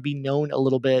 you start to be known a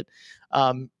little bit.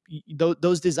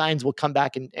 Those designs will come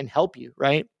back and help you,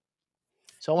 right?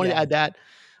 So I wanted to add that.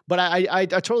 But I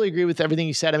totally agree with everything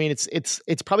you said. I mean,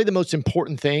 it's probably the most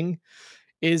important thing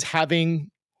is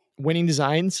having winning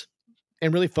designs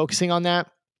and really focusing on that.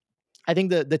 I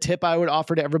think the tip I would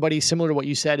offer to everybody, similar to what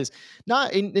you said, is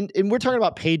not. And we're talking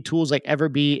about paid tools like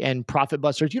Everbee and Profit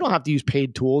Busters. You don't have to use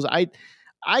paid tools.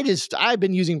 I've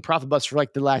been using Profit Buster for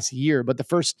like the last year, but the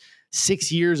first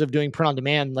 6 years of doing print on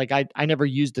demand, like I never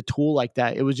used a tool like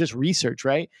that. It was just research,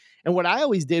 right? And what I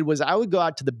always did was I would go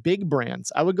out to the big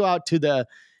brands. I would go out to the,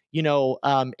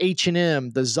 H&M,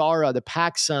 the Zara, the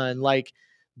PacSun, like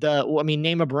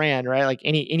name a brand, right? Like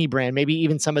any brand, maybe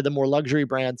even some of the more luxury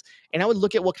brands. And I would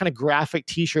look at what kind of graphic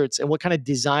t-shirts and what kind of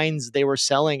designs they were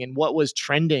selling and what was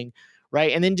trending,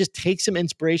 right? And then just take some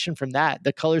inspiration from that,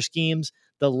 the color schemes,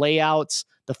 the layouts,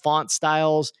 the font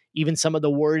styles, even some of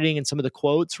the wording and some of the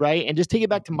quotes, right? And just take it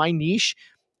back to my niche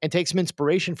and take some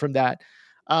inspiration from that.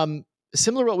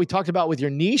 Similar to what we talked about with your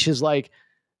niche is like,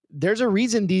 there's a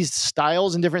reason these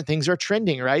styles and different things are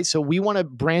trending, right? So we want to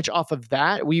branch off of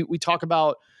that. We talk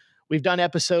about, we've done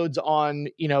episodes on,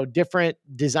 different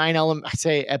design elements. I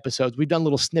say episodes, we've done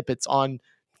little snippets on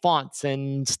fonts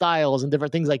and styles and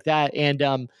different things like that.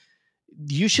 And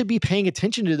you should be paying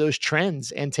attention to those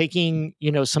trends and taking,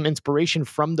 some inspiration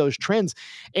from those trends.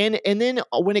 And then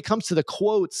when it comes to the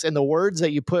quotes and the words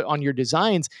that you put on your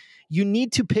designs, you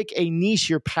need to pick a niche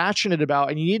you're passionate about,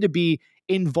 and you need to be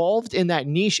involved in that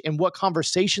niche and what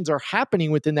conversations are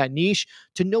happening within that niche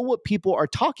to know what people are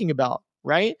talking about,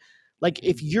 right? Like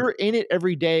if you're in it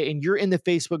every day and you're in the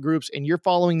Facebook groups and you're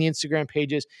following the Instagram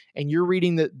pages and you're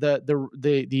reading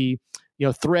the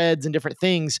threads and different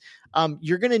things,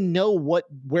 you're going to know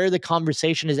where the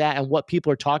conversation is at and what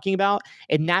people are talking about.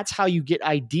 And that's how you get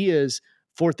ideas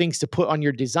for things to put on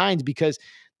your designs, because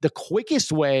the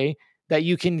quickest way that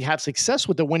you can have success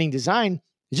with a winning design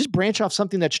is just branch off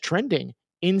something that's trending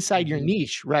inside your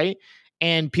niche, right?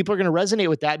 And people are going to resonate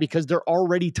with that because they're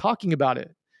already talking about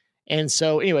it. And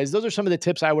so, anyways, those are some of the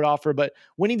tips I would offer. But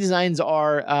winning designs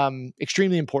are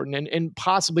extremely important and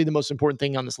possibly the most important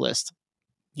thing on this list.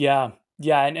 Yeah.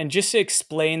 Yeah. And just to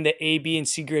explain the A, B, and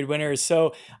C grade winners.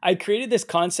 So I created this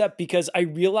concept because I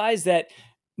realized that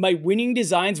my winning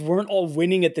designs weren't all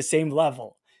winning at the same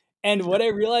level. And what I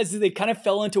realized is they kind of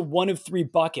fell into one of three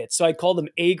buckets. So I call them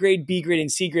A grade, B grade,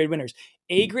 and C grade winners.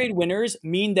 A grade winners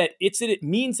means that it's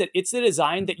a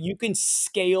design that you can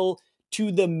scale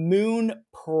to the moon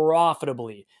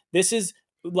profitably. This is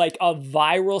like a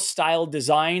viral style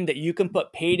design that you can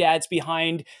put paid ads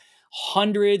behind,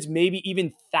 hundreds, maybe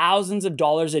even thousands of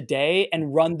dollars a day,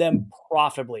 and run them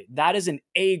profitably. That is an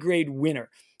A grade winner.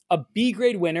 A B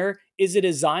grade winner is a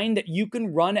design that you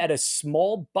can run at a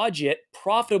small budget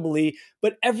profitably,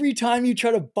 but every time you try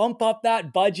to bump up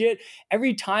that budget,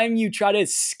 every time you try to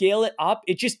scale it up,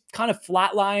 it just kind of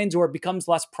flatlines or it becomes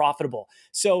less profitable.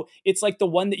 So it's like the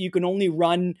one that you can only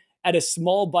run at a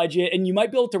small budget, and you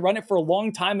might be able to run it for a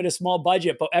long time at a small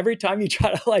budget, but every time you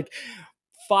try to like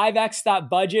 5x that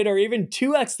budget or even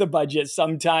 2x the budget,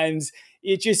 sometimes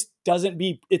it's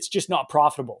just not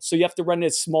profitable. So you have to run it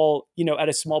at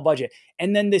a small budget.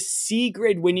 And then the C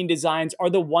grade winning designs are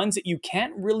the ones that you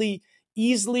can't really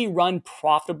easily run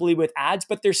profitably with ads,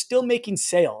 but they're still making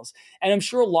sales. And I'm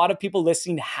sure a lot of people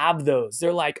listening have those.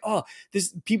 They're like, oh,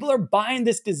 people are buying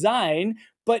this design,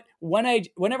 but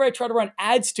whenever I try to run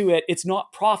ads to it, it's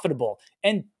not profitable.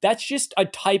 And that's just a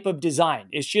type of design.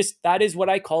 That is what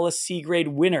I call a C grade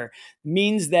winner.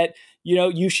 Means that,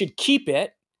 you should keep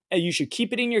it. You should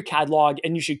keep it in your catalog,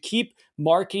 and you should keep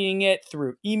marketing it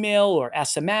through email or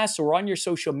SMS or on your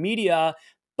social media.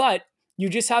 But you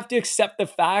just have to accept the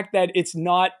fact that it's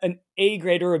not an A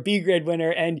grade or a B grade winner,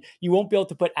 and you won't be able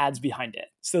to put ads behind it.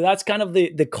 So that's kind of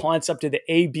the concept of the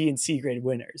A, B, and C grade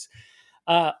winners.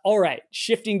 All right,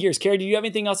 shifting gears. Carrie, do you have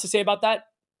anything else to say about that?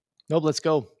 Nope, let's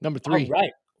go. Number 3. All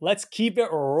right, let's keep it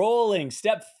rolling.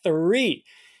 Step 3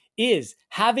 is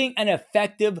having an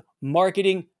effective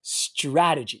marketing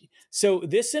strategy. So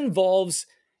this involves,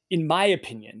 in my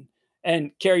opinion,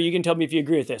 and Carrie, you can tell me if you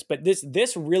agree with this, but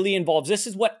this really involves, this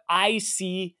is what I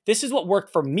see, this is what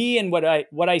worked for me and what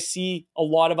I see a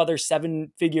lot of other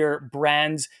 7-figure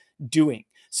brands doing.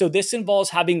 So this involves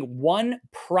having one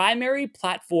primary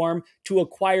platform to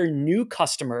acquire new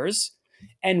customers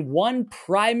and one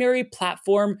primary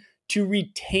platform to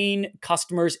retain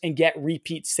customers and get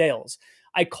repeat sales.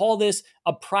 I call this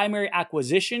a primary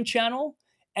acquisition channel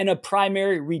and a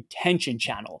primary retention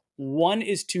channel. One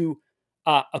is to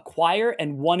acquire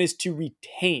and one is to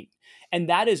retain. And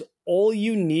that is all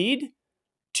you need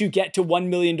to get to $1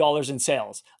 million in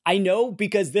sales. I know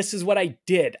because this is what I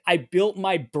did. I built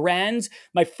my brands,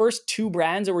 my first 2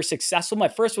 brands that were successful. My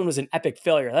first one was an epic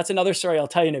failure. That's another story I'll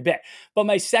tell you in a bit. But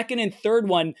my second and third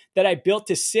one that I built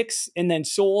to 6 and then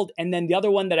sold, and then the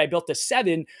other one that I built to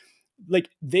 7, like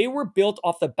they were built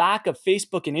off the back of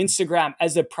Facebook and Instagram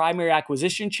as the primary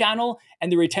acquisition channel,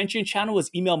 and the retention channel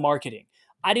was email marketing.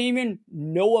 I didn't even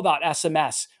know about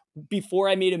SMS before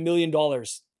I made $1 million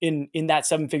in that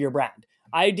 7-figure brand.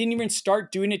 I didn't even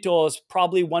start doing it till I was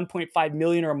probably 1.5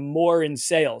 million or more in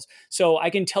sales. So I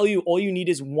can tell you all you need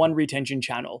is one retention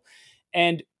channel.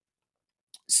 And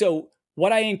so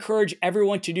what I encourage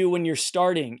everyone to do when you're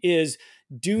starting is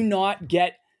do not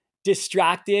get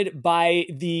distracted by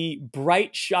the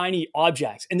bright, shiny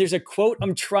objects. And there's a quote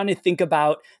I'm trying to think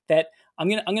about that I'm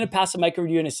gonna pass the mic over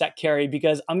to you in a sec, Carrie,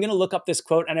 because I'm gonna look up this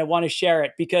quote and I want to share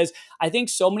it because I think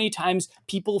so many times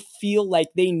people feel like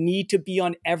they need to be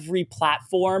on every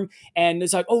platform, and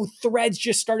it's like, oh, Threads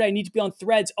just started, I need to be on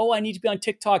Threads. Oh, I need to be on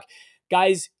TikTok.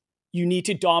 Guys, you need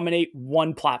to dominate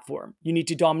one platform. You need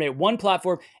to dominate one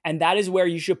platform, and that is where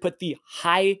you should put the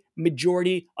high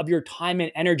majority of your time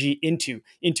and energy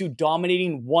into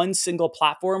dominating one single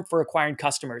platform for acquiring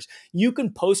customers. You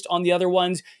can post on the other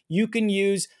ones. You can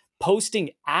use posting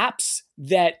apps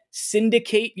that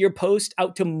syndicate your post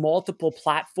out to multiple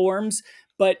platforms,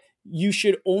 but you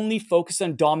should only focus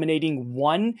on dominating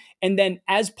one. And then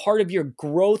as part of your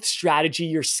growth strategy,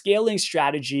 your scaling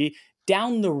strategy,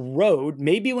 down the road,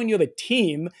 maybe when you have a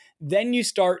team, then you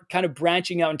start kind of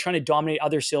branching out and trying to dominate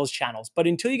other sales channels. But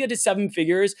until you get to 7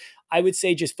 figures, I would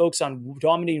say just focus on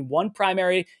dominating one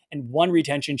primary and one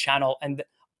retention channel. And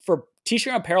for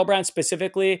t-shirt and apparel brands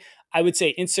specifically, I would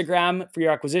say Instagram for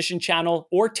your acquisition channel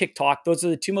or TikTok. Those are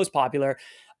the 2 most popular.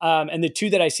 And the 2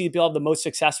 that I see people have the most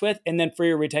success with. And then for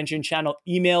your retention channel,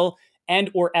 email and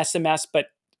or SMS, but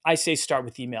I say start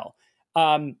with email.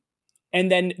 And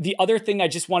then the other thing I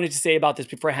just wanted to say about this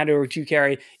before I hand it over to you,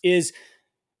 Carrie, is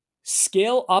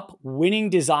scale up winning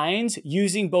designs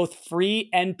using both free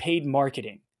and paid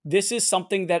marketing. This is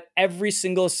something that every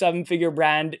single 7-figure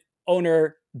brand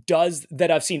owner does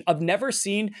that I've seen. I've never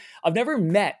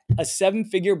met a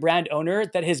 7-figure brand owner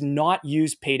that has not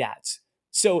used paid ads.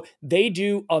 So they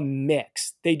do a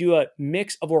mix. They do a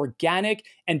mix of organic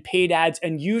and paid ads,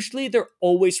 and usually they're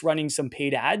always running some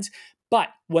paid ads. But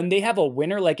when they have a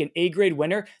winner, like an A-grade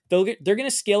winner, they're going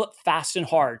to scale it fast and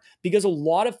hard because a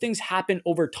lot of things happen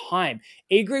over time.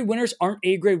 A-grade winners aren't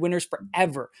A-grade winners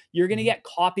forever. You're going to get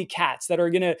copycats that are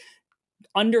going to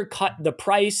undercut the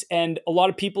price, and a lot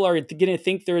of people are going to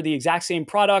think they're the exact same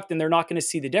product and they're not going to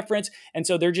see the difference. And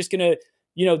so they're just going to,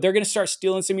 they're going to start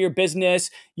stealing some of your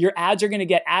business. Your ads are going to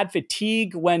get ad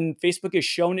fatigue when Facebook has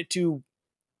shown it to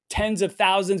tens of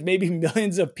thousands, maybe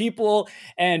millions of people,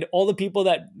 and all the people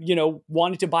that,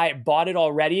 wanted to buy it bought it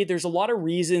already. There's a lot of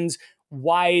reasons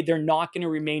why they're not going to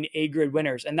remain A grade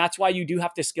winners. And that's why you do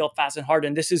have to scale fast and hard.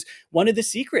 And this is one of the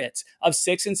secrets of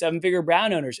 6 and 7 figure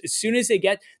brand owners. As soon as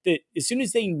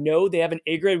they know they have an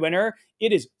A grade winner,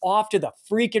 it is off to the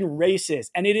freaking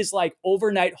races. And it is like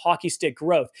overnight hockey stick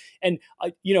growth. And,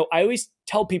 I always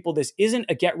tell people this isn't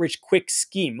a get rich quick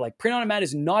scheme. Like Print on Demand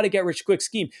is not a get rich quick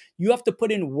scheme. You have to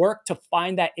put in work to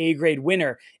find that A grade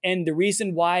winner. And the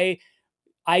reason why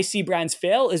I see brands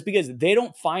fail is because they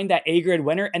don't find that A grade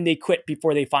winner and they quit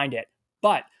before they find it.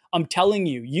 But I'm telling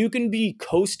you, you can be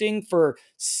coasting for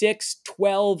 6,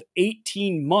 12,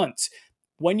 18 months.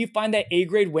 When you find that A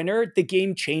grade winner, the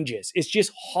game changes. It's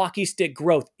just hockey stick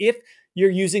growth if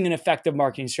you're using an effective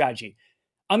marketing strategy.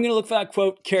 I'm going to look for that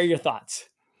quote. Carry your thoughts.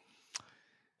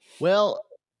 Well,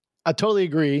 I totally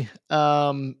agree.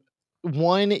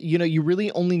 One, you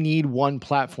really only need one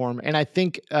platform. And I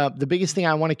think the biggest thing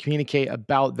I want to communicate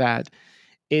about that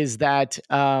is that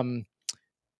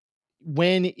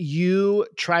when you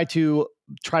try to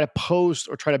post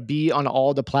or try to be on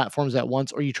all the platforms at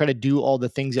once, or you try to do all the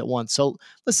things at once. So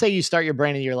let's say you start your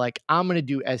brand and you're like, I'm going to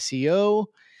do SEO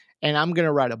and I'm going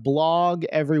to write a blog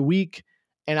every week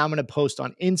and I'm going to post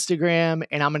on Instagram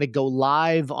and I'm going to go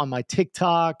live on my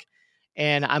TikTok.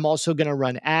 And I'm also going to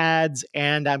run ads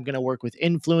and I'm going to work with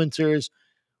influencers.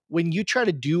 When you try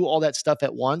to do all that stuff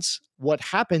at once, what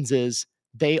happens is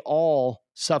they all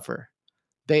suffer.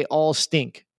 They all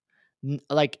stink.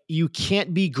 Like you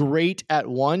can't be great at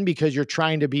one because you're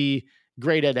trying to be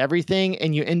great at everything.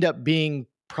 And you end up being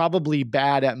probably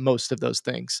bad at most of those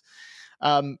things.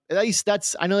 At least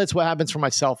I know that's what happens for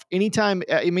myself. Anytime,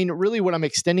 really what I'm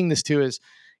extending this to is,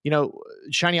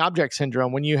 shiny object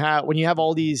syndrome. When you have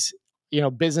all these,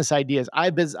 business ideas. I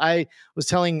was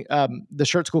telling the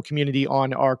Shirt School community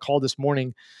on our call this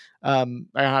morning. I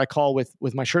had a call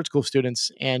with my Shirt School students,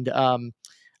 and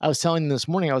I was telling them this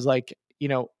morning. I was like,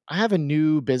 I have a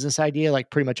new business idea like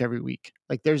pretty much every week.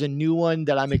 Like there's a new one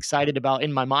that I'm excited about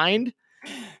in my mind,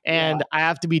 and I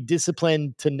have to be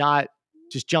disciplined to not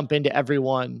just jump into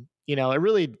everyone. It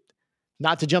really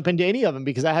not to jump into any of them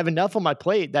because I have enough on my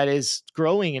plate that is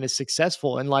growing and is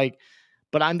successful. And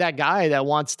but I'm that guy that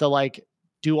wants to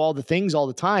do all the things all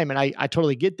the time. And I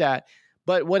totally get that.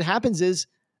 But what happens is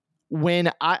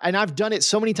and I've done it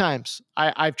so many times,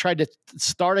 I've tried to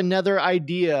start another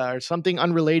idea or something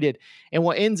unrelated. And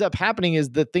what ends up happening is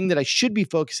the thing that I should be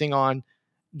focusing on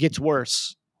gets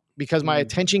worse because my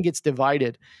attention gets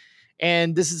divided.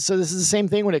 And this is the same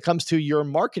thing when it comes to your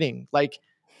marketing. Like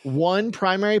one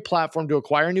primary platform to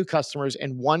acquire new customers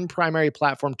and one primary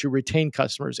platform to retain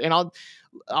customers. And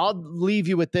I'll leave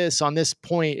you with this on this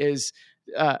point is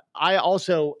I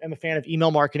also am a fan of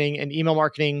email marketing, and email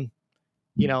marketing,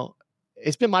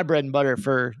 it's been my bread and butter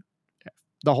for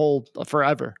the whole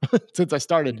forever since I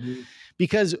started. Mm-hmm.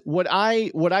 Because what I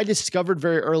discovered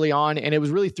very early on, and it was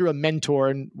really through a mentor,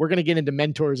 and we're going to get into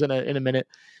mentors in a minute,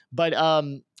 but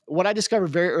what I discovered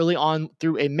very early on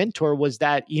through a mentor was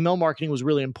that email marketing was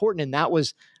really important. And that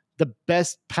was the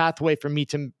best pathway for me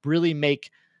to really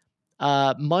make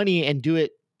money and do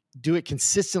it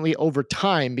consistently over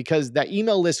time, because that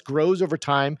email list grows over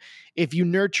time. If you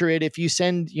nurture it, if you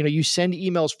send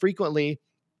emails frequently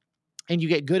and you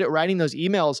get good at writing those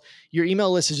emails, your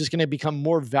email list is just going to become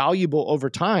more valuable over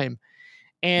time.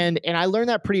 And I learned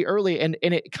that pretty early. And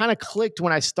it kind of clicked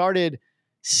when I started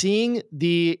seeing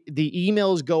the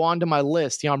emails go onto my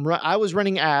list. I was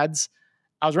running ads.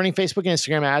 I was running Facebook and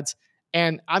Instagram ads,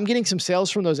 and I'm getting some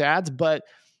sales from those ads, but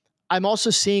I'm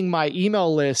also seeing my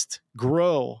email list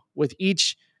grow with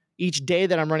each day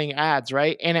that I'm running ads,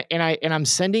 right? And I'm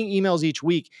sending emails each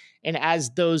week. And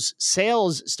as those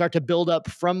sales start to build up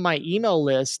from my email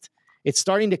list, it's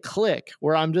starting to click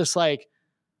where I'm just like,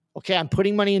 okay, I'm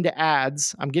putting money into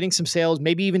ads. I'm getting some sales,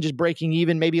 maybe even just breaking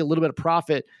even, maybe a little bit of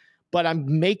profit, but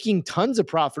I'm making tons of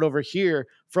profit over here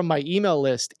from my email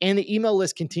list, and the email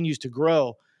list continues to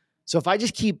grow. So if I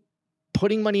just keep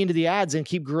putting money into the ads and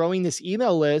keep growing this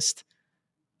email list,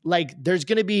 there's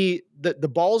going to be the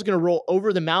ball is going to roll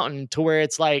over the mountain to where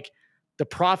it's like the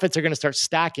profits are going to start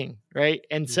stacking. Right.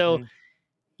 And so,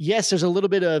 yes, there's a little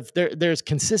bit of there's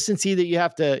consistency that you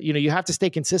have to stay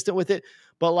consistent with it.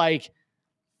 But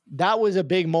that was a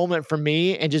big moment for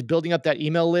me, and just building up that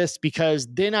email list, because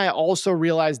then I also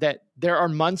realized that there are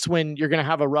months when you're going to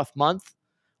have a rough month,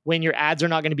 when your ads are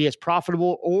not going to be as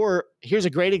profitable. Or here's a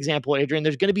great example, Adrian,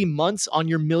 there's going to be months on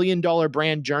your $1 million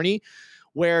brand journey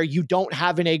where you don't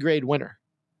have an A grade winner.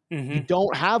 Mm-hmm. You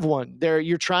don't have one there.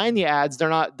 You're trying the ads. They're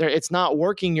not there. It's not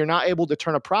working. You're not able to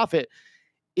turn a profit.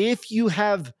 If you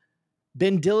have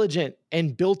been diligent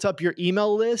and built up your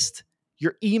email list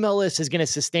is going to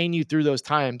sustain you through those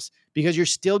times because you're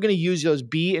still going to use those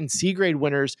B and C grade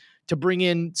winners to bring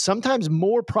in sometimes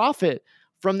more profit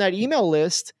from that email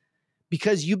list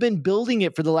because you've been building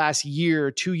it for the last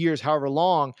year, 2 years, however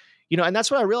long, and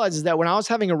that's what I realized is that when I was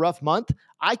having a rough month,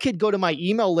 I could go to my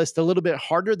email list a little bit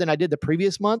harder than I did the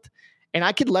previous month, and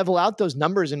I could level out those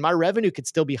numbers and my revenue could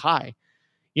still be high,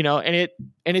 and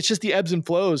it's just the ebbs and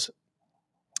flows.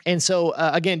 And so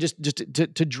again, just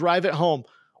to drive it home,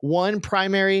 one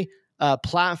primary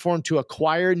platform to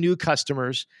acquire new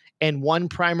customers and one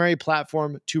primary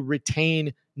platform to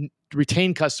retain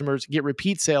customers, get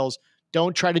repeat sales.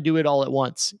 Don't try to do it all at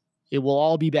once. It will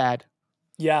all be bad.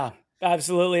 Yeah,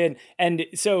 absolutely. And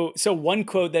so one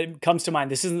quote that comes to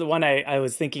mind, this isn't the one I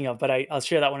was thinking of, but I'll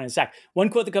share that one in a sec. One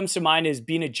quote that comes to mind is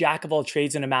being a jack of all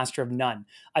trades and a master of none.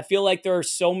 I feel like there are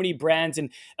so many brands, and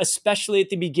especially at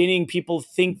the beginning, people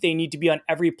think they need to be on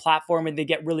every platform and they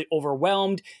get really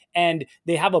overwhelmed and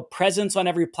they have a presence on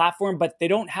every platform, but they're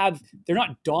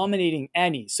not dominating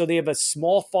any. So they have a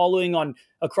small following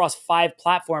across 5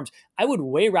 platforms. I would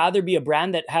way rather be a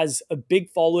brand that has a big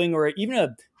following or even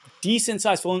a decent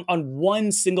sized following on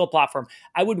one single platform.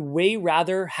 I would way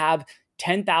rather have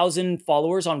 10,000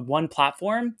 followers on one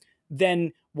platform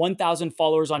than 1,000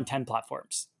 followers on 10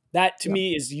 platforms. That to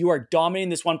me is you are dominating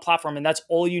this one platform, and that's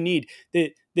all you need.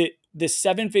 The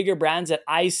 7-figure brands that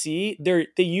I see,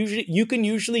 you can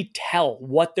usually tell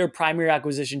what their primary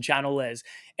acquisition channel is.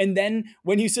 And then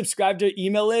when you subscribe to an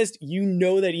email list, you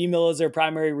know that email is their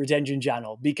primary retention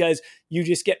channel because you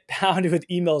just get pounded with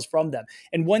emails from them.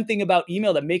 And one thing about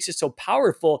email that makes it so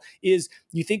powerful is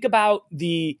you think about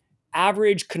the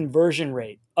average conversion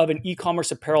rate of an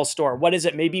e-commerce apparel store. What is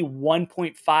it? Maybe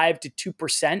 1.5 to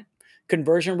 2%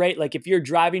 conversion rate. Like if you're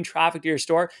driving traffic to your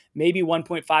store, maybe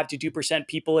 1.5 to 2%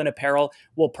 people in apparel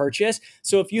will purchase.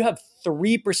 So if you have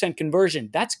 3% conversion,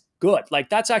 that's good. Like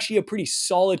that's actually a pretty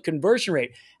solid conversion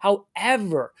rate.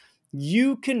 However,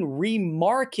 you can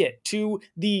remarket to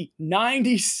the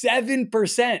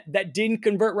 97% that didn't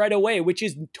convert right away, which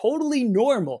is totally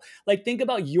normal. Like think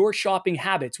about your shopping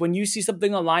habits. When you see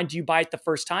something online, do you buy it the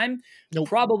first time? Nope.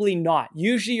 Probably not.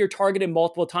 Usually you're targeted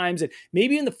multiple times. And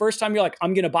maybe in the first time you're like,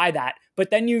 I'm going to buy that. But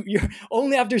then you're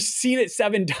only after seeing it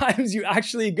 7 times, you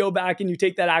actually go back and you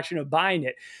take that action of buying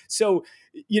it. So,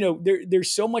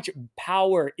 there's so much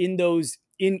power in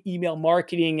email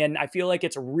marketing. And I feel like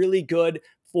it's really good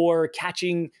for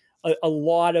catching a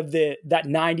lot of that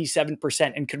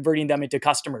 97% and converting them into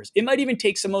customers. It might even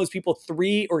take some of those people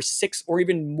 3 or 6 or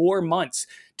even more months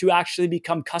to actually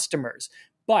become customers.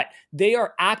 But they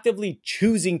are actively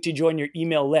choosing to join your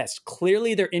email list.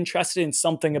 Clearly, they're interested in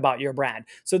something about your brand.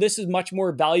 So this is much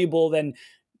more valuable than,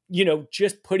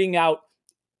 just putting out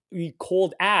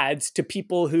cold ads to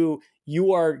people who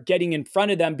you are getting in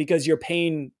front of them because you're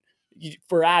paying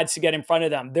for ads to get in front of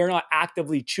them. They're not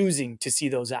actively choosing to see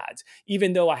those ads,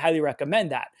 even though I highly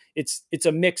recommend that. It's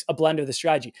a blend of the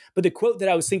strategy. But the quote that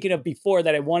I was thinking of before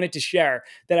that I wanted to share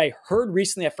that I heard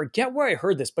recently, I forget where I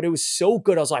heard this, but it was so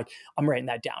good. I was like, I'm writing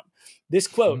that down. This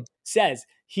quote says,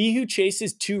 "He who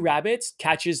chases 2 rabbits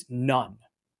catches none."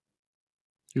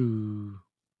 Ooh.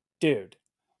 Dude,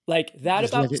 like that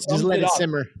just about just let it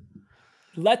simmer.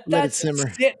 Let that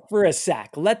sit for a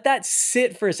sec. Let that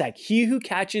sit for a sec. He who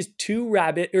chases 2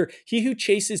 rabbits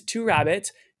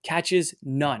catches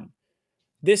none.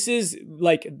 This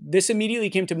immediately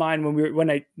came to mind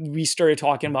when we started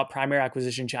talking about primary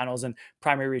acquisition channels and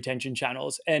primary retention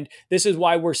channels. And this is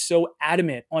why we're so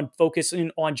adamant on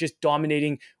focusing on just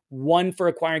dominating one for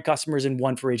acquiring customers and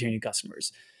one for retaining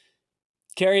customers.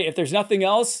 Carrie, if there's nothing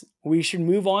else, we should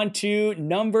move on to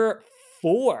number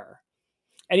 4.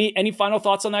 Any final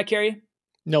thoughts on that, Carrie?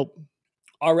 Nope.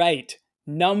 All right.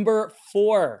 Number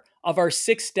 4 of our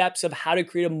 6 steps of how to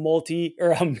create a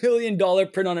 $1 million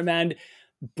print on demand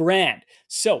brand.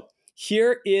 So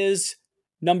here is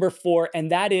number 4, and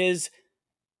that is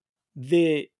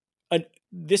this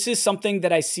is something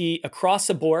that I see across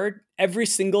the board. Every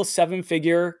single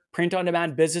 7-figure print on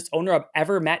demand business owner I've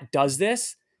ever met does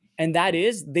this, and that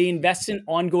is they invest in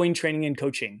ongoing training and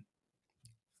coaching.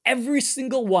 Every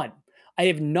single one. I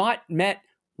have not met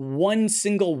one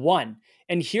single one.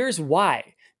 And here's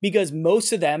why. Because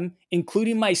most of them,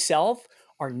 including myself,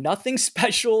 are nothing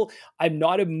special. I'm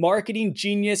not a marketing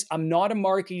genius. I'm not a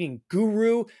marketing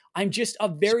guru. I'm just a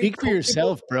very Speak for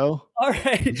yourself, bro. All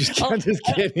right. I'm just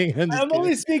kidding. I'm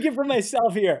only speaking for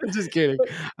myself here. I'm just kidding.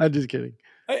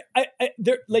 I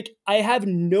have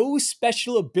no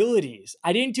special abilities.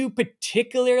 I didn't do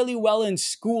particularly well in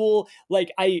school.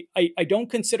 Like I don't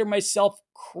consider myself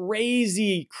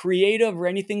crazy creative or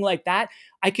anything like that.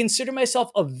 I consider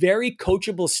myself a very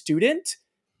coachable student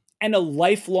and a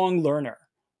lifelong learner.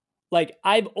 Like,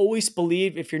 I've always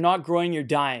believed if you're not growing, you're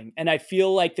dying. And I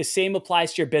feel like the same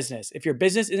applies to your business. If your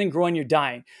business isn't growing, you're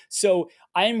dying. So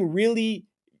I'm really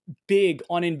big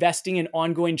on investing in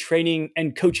ongoing training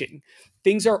and coaching.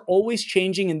 Things are always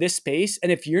changing in this space.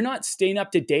 And if you're not staying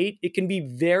up to date, it can be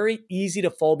very easy to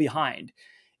fall behind.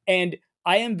 And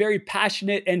I am very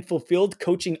passionate and fulfilled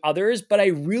coaching others, but I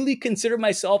really consider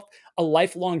myself a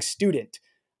lifelong student.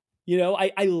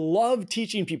 I love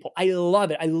teaching people. I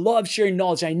love it. I love sharing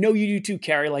knowledge. I know you do too,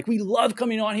 Carrie. Like, we love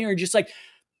coming on here and just like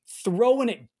throwing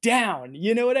it down.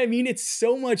 You know what I mean? It's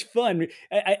so much fun.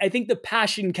 I think the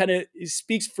passion kind of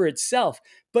speaks for itself.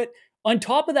 But on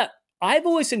top of that, I've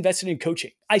always invested in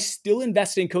coaching. I still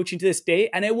invest in coaching to this day,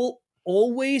 and I will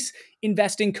always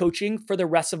invest in coaching for the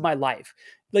rest of my life.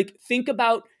 Like, think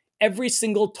about every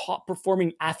single top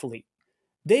performing athlete.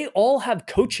 They all have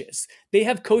coaches. They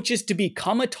have coaches to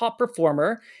become a top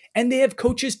performer, and they have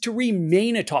coaches to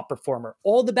remain a top performer.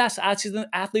 All the best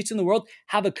athletes in the world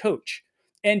have a coach.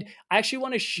 And I actually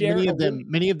want to share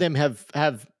many of them have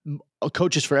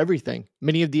coaches for everything.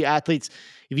 Many of the athletes,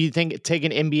 if you take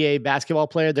an NBA basketball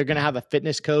player, they're going to have a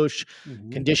fitness coach,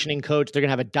 conditioning coach, they're going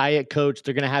to have a diet coach,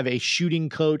 they're going to have a shooting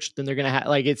coach, then they're going to have,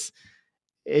 like,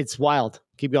 it's wild.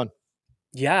 Keep going.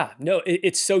 Yeah, no,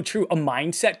 it's so true. A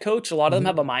mindset coach. A lot of them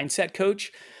have a mindset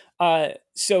coach.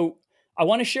 So I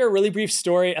want to share a really brief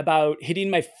story about hitting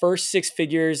my first 6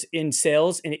 figures in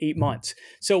sales in 8 months.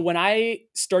 So when I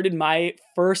started my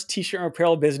first t-shirt and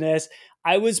apparel business,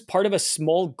 I was part of a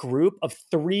small group of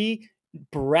 3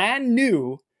 brand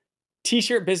new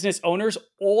t-shirt business owners,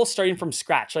 all starting from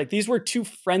scratch. Like, these were 2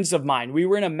 friends of mine. We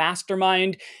were in a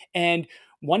mastermind, and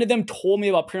one of them told me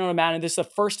about print on demand, and this is the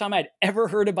first time I'd ever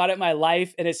heard about it in my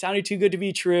life, and it sounded too good to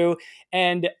be true.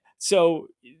 And so,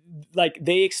 like,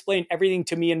 they explained everything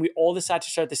to me, and we all decided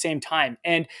to start at the same time.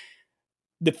 And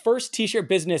the first t-shirt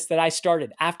business that I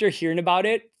started after hearing about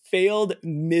it failed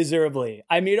miserably.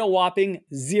 I made a whopping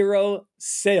 0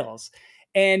 sales.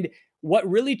 And what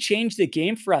really changed the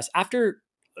game for us after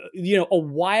a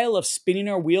while of spinning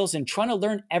our wheels and trying to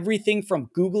learn everything from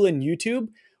Google and YouTube,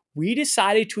 we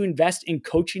decided to invest in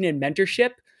coaching and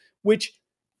mentorship, which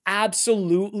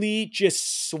absolutely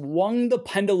just swung the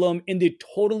pendulum in the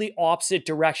totally opposite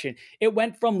direction. It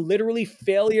went from literally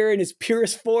failure in its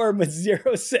purest form with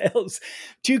 0 sales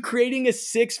to creating a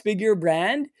 6-figure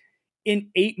brand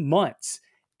in 8 months.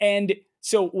 And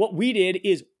so what we did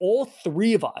is all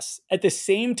 3 of us at the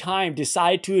same time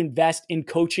decided to invest in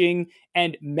coaching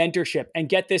and mentorship. And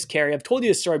get this, Carrie, I've told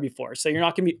you this story before, so you're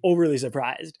not going to be overly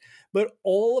surprised. But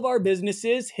all of our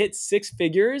businesses hit 6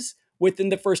 figures within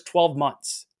the first 12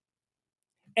 months.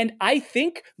 And I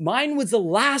think mine was the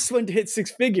last one to hit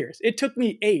 6 figures. It took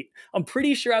me 8. I'm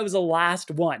pretty sure I was the last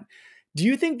one. Do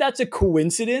you think that's a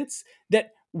coincidence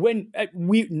that when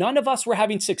none of us were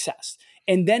having success,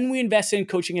 and then we invested in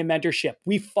coaching and mentorship,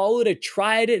 we followed a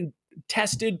tried and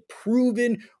tested,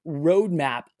 proven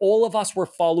roadmap. All of us were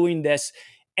following this.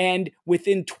 And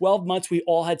within 12 months, we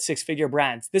all had 6-figure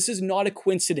brands. This is not a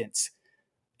coincidence.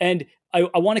 And I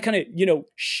want to kind of,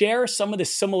 share some of the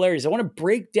similarities. I want to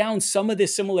break down some of the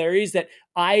similarities that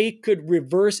I could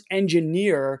reverse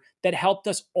engineer that helped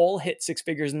us all hit 6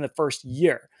 figures in the first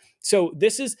year. So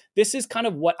this is kind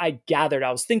of what I gathered.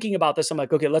 I was thinking about this. I'm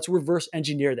like, okay, let's reverse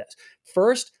engineer this.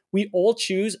 First, we all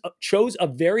chose a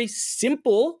very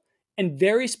simple and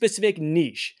very specific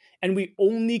niche. And we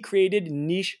only created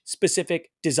niche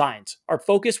specific designs. Our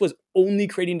focus was only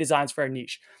creating designs for our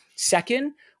niche.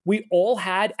 Second, we all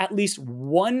had at least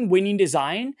one winning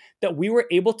design that we were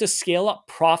able to scale up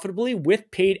profitably with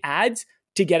paid ads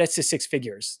to get us to 6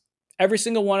 figures. Every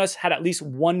single one of us had at least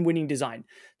one winning design.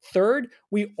 Third,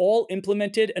 we all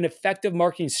implemented an effective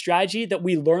marketing strategy that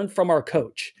we learned from our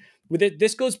coach.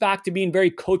 This goes back to being very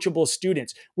coachable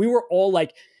students. We were all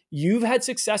like, you've had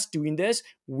success doing this.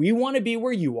 We want to be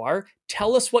where you are.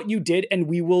 Tell us what you did and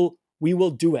we will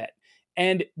do it.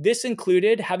 And this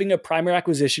included having a primary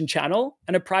acquisition channel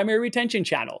and a primary retention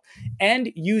channel,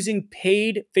 and using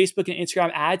paid Facebook and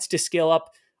Instagram ads to scale up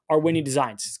our winning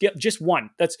designs. Just one.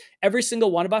 That's every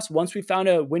single one of us. Once we found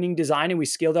a winning design and we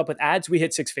scaled up with ads, we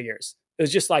hit 6 figures. It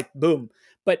was just like, boom.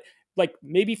 But like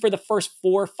maybe for the first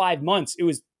 4 or 5 months, it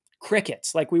was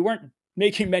crickets. Like, we weren't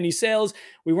making many sales.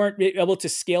 We weren't able to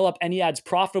scale up any ads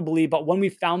profitably. But when we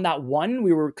found that one,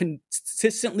 we were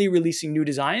consistently releasing new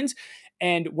designs.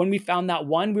 And when we found that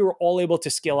one, we were all able to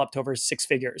scale up to over 6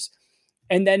 figures.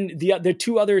 And then the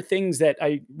 2 other things that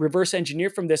I reverse engineer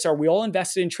from this are we all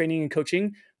invested in training and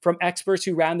coaching from experts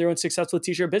who ran their own successful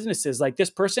t-shirt businesses. Like, this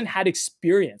person had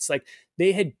experience, like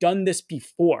they had done this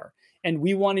before, and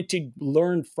we wanted to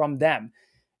learn from them.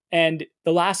 And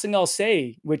the last thing I'll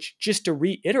say, which just to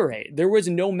reiterate, there was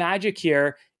no magic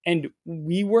here, and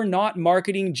we were not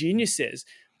marketing geniuses.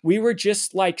 We were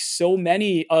just like so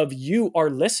many of you, our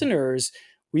listeners,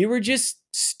 we were just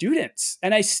students.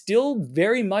 And I still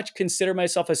very much consider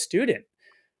myself a student.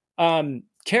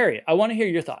 Carrie, I want to hear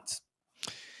your thoughts.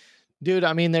 Dude,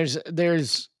 I mean, there's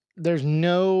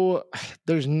no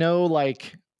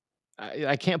like,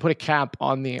 I can't put a cap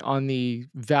on the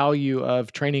value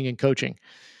of training and coaching.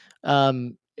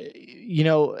 You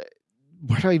know,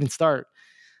 where do I even start?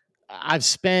 I've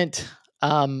spent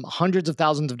hundreds of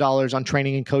thousands of dollars on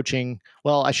training and coaching.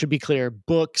 Well, I should be clear: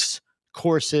 books,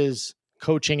 courses,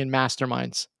 coaching, and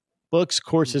masterminds. Books,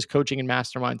 courses, coaching, and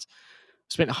masterminds.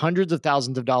 Spent hundreds of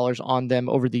thousands of dollars on them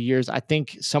over the years. I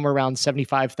think somewhere around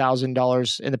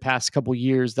 $75,000 in the past couple of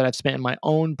years that I've spent in my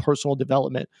own personal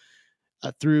development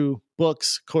through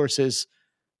books, courses,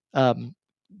 um,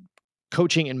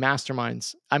 coaching, and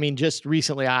masterminds. I mean, just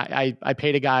recently, I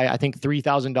paid a guy, I think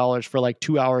 $3,000 for like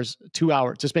 2 hours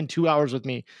to spend 2 hours with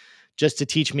me, just to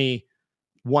teach me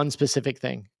one specific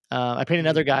thing. I paid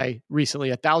another guy recently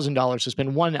 $1,000 to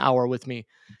spend 1 hour with me,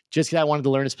 just because I wanted to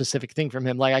learn a specific thing from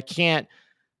him. Like, I can't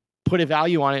put a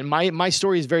value on it. And my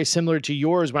story is very similar to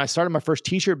yours. When I started my first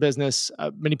t-shirt business,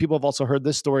 many people have also heard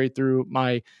this story through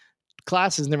my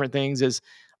classes and different things, is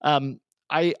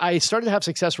I started to have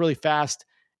success really fast,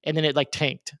 and then it like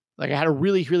tanked. Like, I had a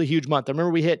really, really huge month. I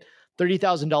remember we hit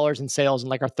 $30,000 in sales in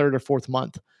like our third or fourth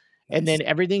month. And then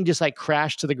everything just like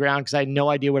crashed to the ground because I had no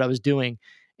idea what I was doing.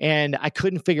 And I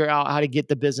couldn't figure out how to get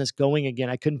the business going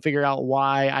again. I couldn't figure out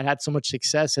why I had so much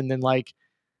success. And then, like,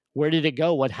 where did it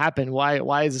go? What happened?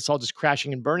 Why is this all just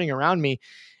crashing and burning around me?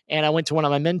 And I went to one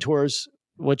of my mentors,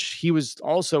 which he was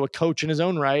also a coach in his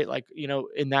own right, like,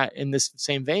 in this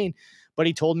same vein. But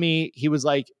he told me, he was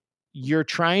like, you're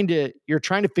trying to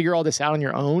figure all this out on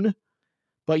your own,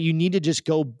 but you need to just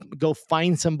go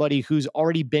find somebody who's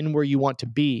already been where you want to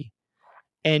be,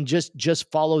 and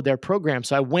just follow their program.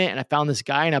 So I went and I found this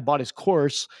guy and I bought his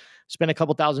course, spent a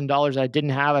couple $1,000s that I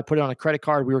didn't have. I put it on a credit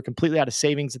card. We were completely out of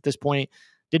savings at this point.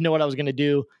 Didn't know what I was going to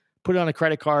do. Put it on a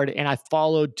credit card, and I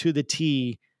followed to the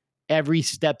T every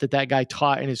step that guy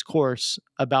taught in his course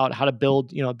about how to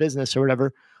build, a business or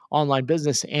whatever, online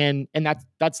business. And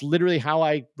that's literally how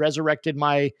I resurrected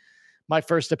my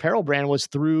first apparel brand, was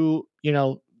through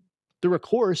a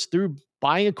course, through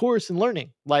buying a course and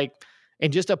learning, like,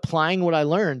 and just applying what I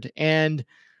learned. And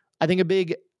I think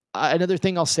another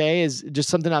thing I'll say is just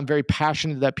something I'm very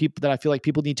passionate that I feel like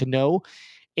people need to know,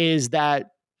 is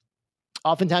that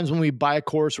oftentimes when we buy a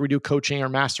course or we do coaching or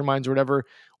masterminds or whatever,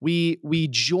 we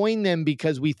join them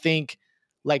because we think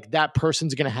like that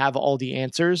person's going to have all the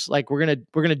answers. Like, we're going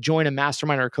to join a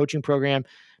mastermind or a coaching program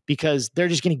because they're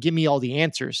just going to give me all the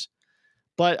answers.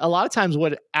 But a lot of times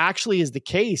what actually is the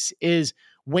case is,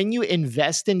 when you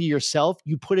invest into yourself,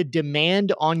 you put a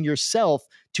demand on yourself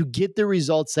to get the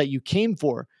results that you came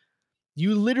for.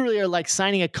 You literally are like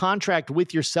signing a contract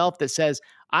with yourself that says,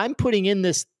 I'm putting in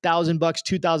this $1,000,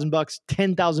 $2,000,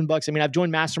 $10,000. I mean, I've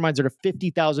joined masterminds that are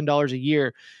 $50,000 a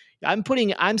year. I'm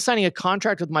signing a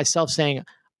contract with myself saying,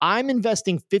 I'm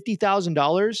investing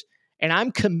 $50,000 and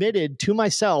I'm committed to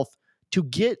myself to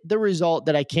get the result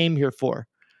that I came here for.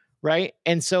 Right.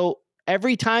 And so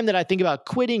every time that I think about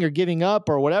quitting or giving up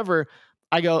or whatever,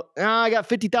 I go, I got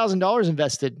 $50,000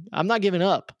 invested. I'm not giving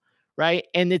up. Right.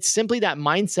 And it's simply that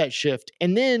mindset shift.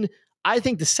 And then I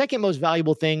think the second most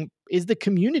valuable thing is the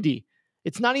community.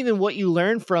 It's not even what you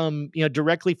learn from,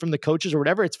 directly from the coaches or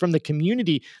whatever. It's from the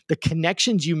community, the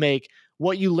connections you make,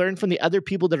 what you learn from the other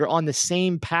people that are on the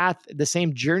same path, the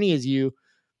same journey as you.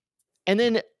 And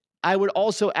then I would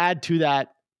also add to that,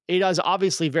 it is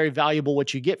obviously very valuable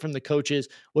what you get from the coaches,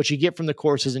 what you get from the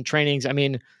courses and trainings. I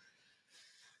mean,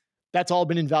 that's all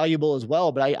been invaluable as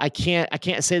well. But I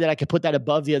can't say that I could put that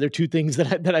above the other two things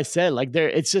that I said. Like,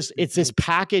 it's this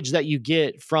package that you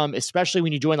get from, especially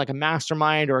when you join like a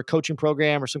mastermind or a coaching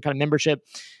program or some kind of membership.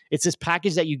 It's this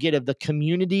package that you get of the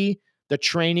community, the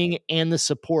training, and the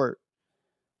support.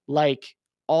 Like,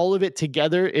 all of it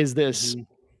together is this,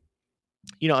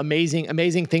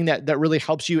 amazing thing that really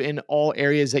helps you in all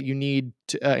areas that you need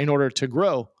to, in order to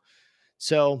grow.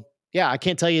 So yeah, I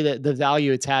can't tell you the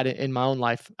value it's had in my own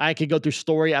life. I could go through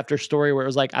story after story where it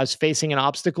was like, I was facing an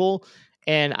obstacle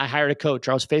and I hired a coach,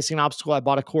 or I was facing an obstacle, I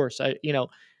bought a course.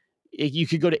 You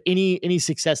could go to any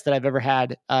success that I've ever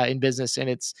had in business.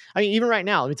 And even right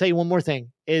now, let me tell you one more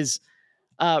thing is,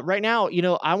 right now,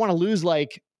 I want to lose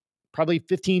like probably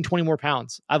 15, 20 more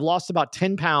pounds. I've lost about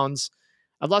 10 pounds.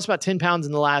 I've lost about 10 pounds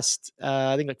in the last,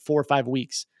 I think like 4 or 5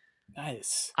 weeks.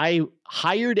 Nice. I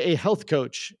hired a health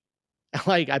coach.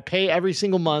 Like I pay every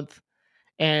single month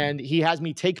and he has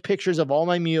me take pictures of all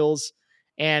my meals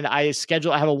and I have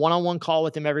a one-on-one call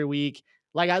with him every week.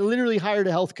 Like I literally hired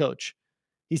a health coach.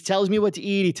 He tells me what to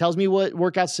eat. He tells me what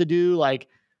workouts to do, like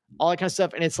all that kind of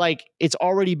stuff. And it's like, it's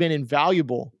already been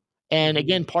invaluable. And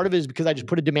again, part of it is because I just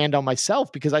put a demand on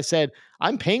myself because I said,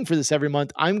 I'm paying for this every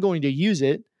month. I'm going to use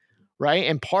it. Right.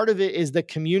 And part of it is the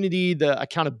community, the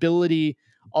accountability,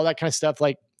 all that kind of stuff.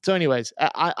 Like, so anyways,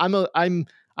 I'm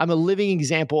a living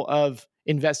example of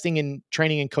investing in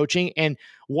training and coaching. And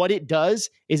what it does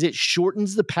is it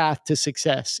shortens the path to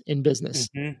success in business.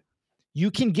 Mm-hmm.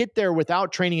 You can get there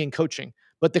without training and coaching.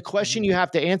 But the question you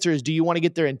have to answer is, do you want to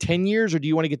get there in 10 years or do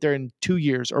you want to get there in 2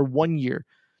 years or 1 year?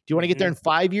 Do you want to get there in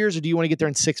 5 years or do you want to get there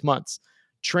in 6 months?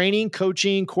 Training,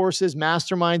 coaching, courses,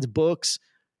 masterminds, books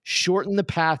shorten the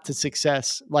path to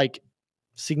success like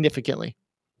significantly.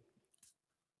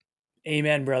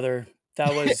 Amen, brother.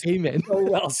 That was Amen. so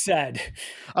well said.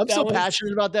 I'm so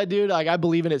passionate about that, dude. Like I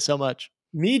believe in it so much.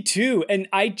 Me too. And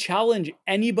I challenge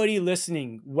anybody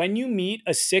listening, when you meet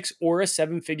a 6 or a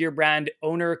 7-figure brand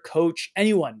owner, coach,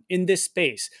 anyone in this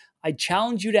space, I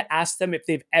challenge you to ask them if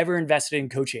they've ever invested in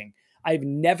coaching. I've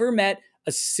never met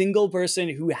a single person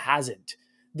who hasn't.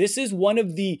 This is one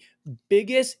of the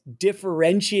biggest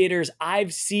differentiators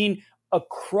I've seen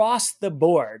across the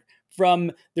board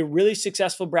from the really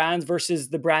successful brands versus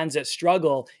the brands that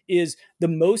struggle. Is the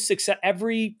most success,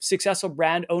 every successful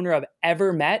brand owner I've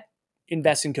ever met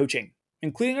invest in coaching,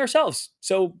 including ourselves.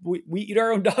 So we eat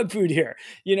our own dog food here.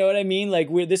 You know what I mean? Like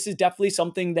this is definitely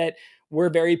something that we're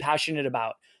very passionate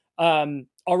about.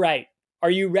 All right. Are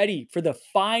you ready for the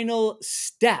final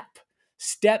step?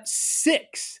 Step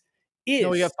 6 is. No,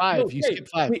 we got 5. You skipped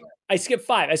 5. I skipped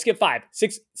 5.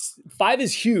 5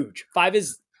 is huge. 5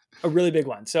 is a really big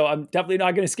one. So I'm definitely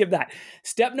not going to skip that.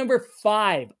 Step number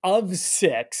 5 of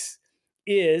 6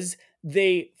 is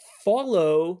they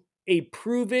follow a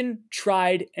proven,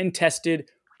 tried, and tested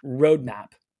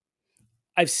roadmap.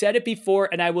 I've said it before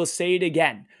and I will say it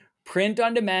again. Print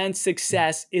on demand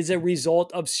success is a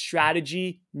result of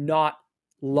strategy, not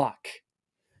luck.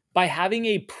 By having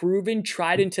a proven,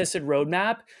 tried, and tested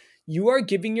roadmap, you are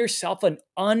giving yourself an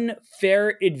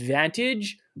unfair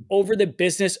advantage over the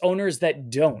business owners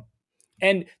that don't.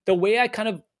 And the way I kind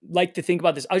of like to think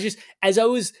about this, as I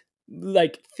was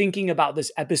like thinking about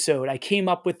this episode, I came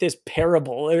up with this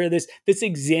parable or this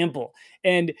example.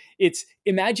 And it's,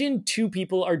 imagine 2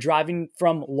 people are driving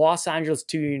from Los Angeles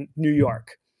to New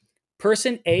York.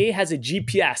 Person A has a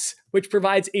GPS, which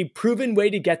provides a proven way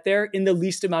to get there in the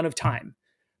least amount of time.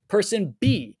 Person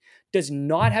B does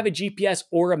not have a GPS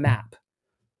or a map.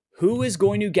 Who is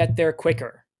going to get there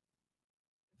quicker?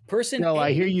 Person No, A.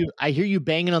 I hear you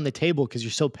banging on the table because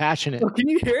you're so passionate. Oh, can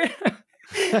you hear it?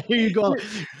 I hear you go,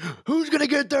 who's going to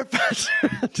get there faster?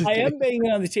 I am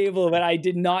banging on the table, but I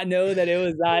did not know that it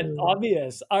was that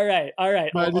obvious. All right.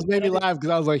 But it just made me laugh because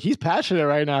I was like, he's passionate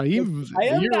right now. You're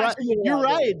right. You're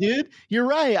right, dude. You're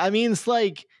right. I mean, it's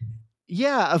like,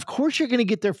 yeah, of course you're going to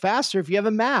get there faster if you have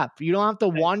a map. You don't have to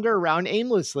wander around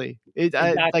aimlessly.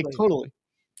 Exactly. Like totally.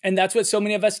 And that's what so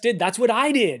many of us did. That's what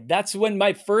I did. That's when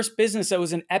my first business, that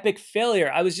was an epic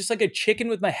failure. I was just like a chicken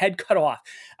with my head cut off.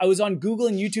 I was on Google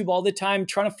and YouTube all the time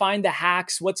trying to find the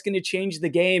hacks, what's going to change the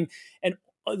game, and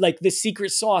like the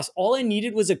secret sauce. All I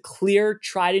needed was a clear,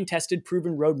 tried and tested,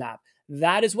 proven roadmap.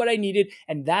 That is what I needed.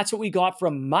 And that's what we got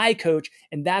from my coach.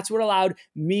 And that's what allowed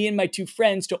me and my 2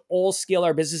 friends to all scale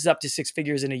our business up to 6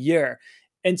 figures in a year.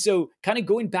 And so kind of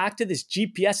going back to this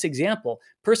GPS example,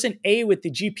 person A with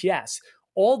the GPS,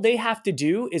 all they have to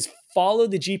do is follow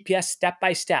the GPS step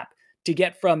by step to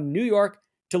get from New York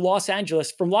to Los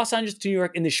Angeles, from Los Angeles to New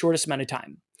York in the shortest amount of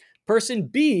time. Person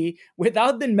B,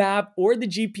 without the map or the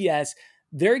GPS,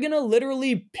 they're going to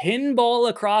literally pinball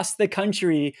across the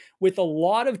country with a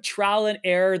lot of trial and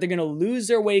error. They're going to lose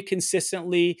their way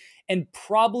consistently and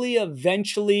probably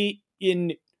eventually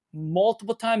in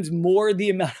multiple times more the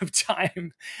amount of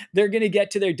time they're going to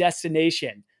get to their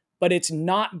destination. But it's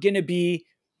not going to be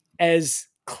as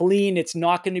clean. It's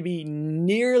not going to be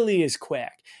nearly as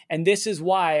quick. And this is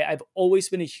why I've always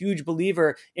been a huge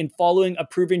believer in following a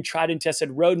proven, tried and tested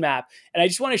roadmap. And I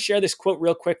just want to share this quote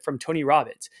real quick from Tony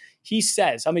Robbins. He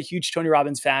says, I'm a huge Tony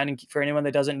Robbins fan. And for anyone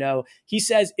that doesn't know, he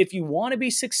says, if you want to be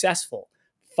successful,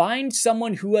 find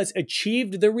someone who has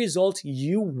achieved the results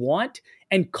you want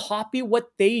and copy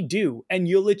what they do, and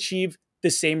you'll achieve the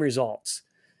same results.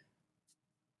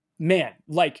 Man,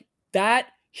 like that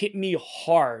hit me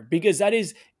hard because that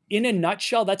is, in a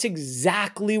nutshell, that's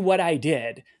exactly what I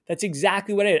did. That's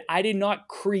exactly what I did. I did not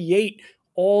create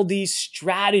all these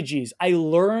strategies. I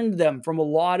learned them from a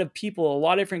lot of people, a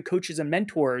lot of different coaches and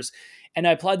mentors, and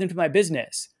I applied them to my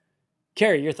business.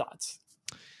 Carrie, your thoughts?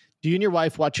 Do you and your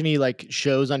wife watch any like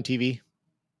shows on TV?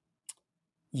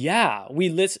 Yeah, we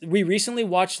recently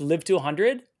watched Live to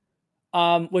 100,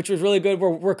 which was really good.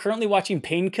 We're currently watching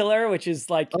Painkiller, which is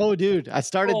like, Oh, dude, I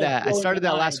started oh, that. I blowing my started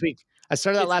that last mind. week. I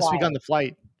started that It's last week on wild. the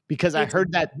flight because It's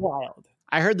wild.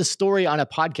 I heard the story on a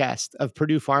podcast of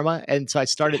Purdue Pharma, and so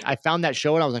I found that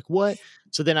show, and I was like, "What?"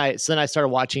 So then I started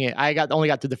watching it. I only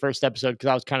got through the first episode because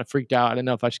I was kind of freaked out. I didn't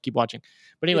know if I should keep watching.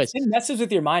 But anyways, It messes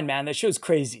with your mind, man. That show's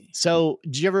crazy. so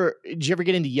did you ever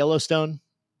get into Yellowstone?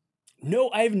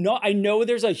 No, I have not. I know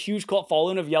there's a huge cult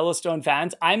following of Yellowstone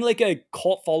fans. I'm like a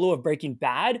cult follow of Breaking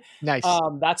Bad. Nice.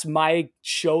 That's my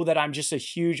show that I'm just a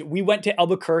huge. We went to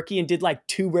Albuquerque and did like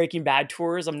 2 Breaking Bad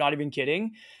tours. I'm not even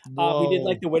kidding. We did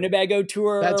like Whoa, the Winnebago that's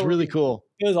tour. really cool.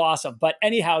 It was awesome. But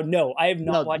anyhow, no, I have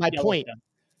not No, watched Yellowstone.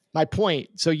 my point.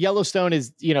 So Yellowstone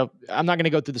is, I'm not going to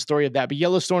go through the story of that, but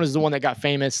Yellowstone is the one that got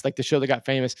famous, like the show that got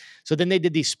famous. So then they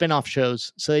did these spin-off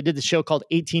shows. So they did the show called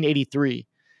 1883,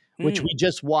 which Hmm. we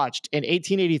just watched. And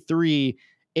 1883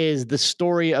 is the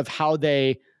story of how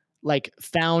they like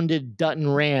founded Dutton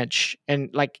Ranch and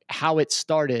like how it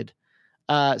started.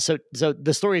 So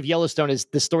the story of Yellowstone is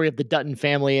the story of the Dutton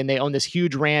family, and they own this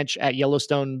huge ranch at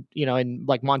Yellowstone, in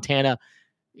like Montana,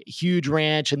 huge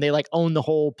ranch, and they like own the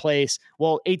whole place.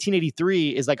 Well,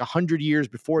 1883 is like 100 years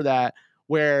before that,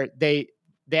 where they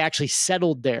actually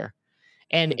settled there.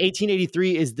 And Hmm.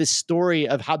 1883 is this story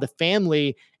of how the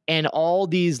family and all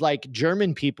these like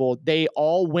German people, they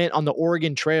all went on the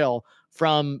Oregon Trail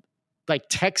from like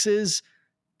Texas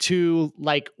to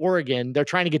like Oregon. They're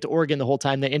trying to get to Oregon the whole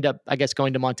time. They end up, I guess,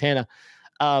 going to Montana.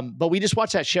 But we just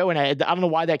watched that show, and I don't know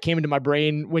why that came into my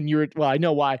brain when you were. Well, I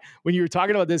know why when you were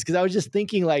talking about this, because I was just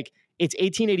thinking like it's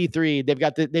 1883.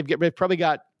 They've probably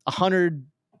got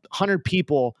 100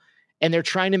 people, and they're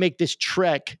trying to make this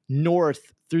trek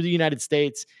north through the United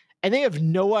States, and they have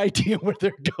no idea where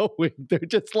they're going. They're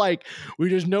just like, we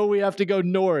just know we have to go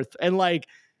north, and like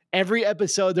every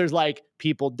episode there's like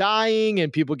people dying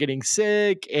and people getting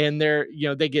sick, and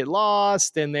they get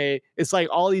lost, and it's like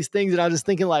all these things. And I was just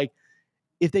thinking like,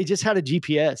 if they just had a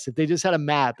GPS, if they just had a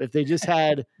map, if they just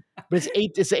had, but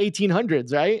it's the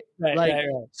 1800s, right? Right, Like, right,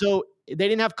 right. so they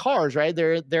didn't have cars, right?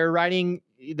 They're riding,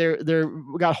 they're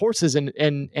got horses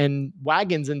and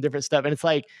wagons and different stuff. And it's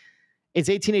like, it's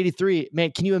 1883,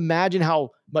 man. Can you imagine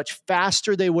how much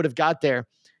faster they would have got there?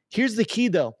 Here's the key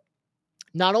though.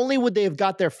 Not only would they have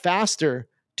got there faster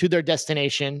to their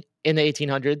destination in the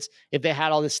 1800s, if they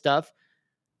had all this stuff,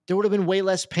 there would have been way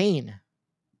less pain,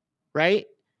 right?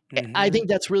 I Mhm. think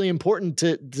that's really important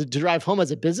to drive home as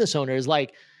a business owner is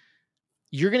like,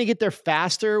 you're going to get there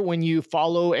faster when you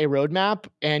follow a roadmap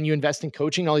and you invest in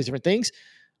coaching and all these different things.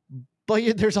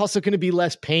 But there's also going to be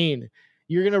less pain.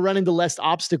 You're going to run into less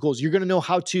obstacles. You're going to know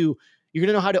how to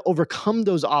overcome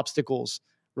those obstacles.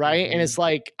 Right. And it's Mhm.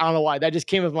 like, I don't know why that just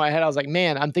came up in my head. I was like,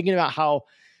 man, I'm thinking about how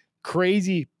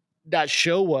crazy that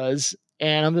show was.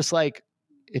 And I'm just like,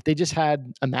 if they just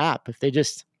had a map, if they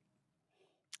just,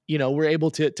 we're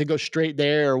able to go straight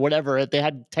there or whatever. If they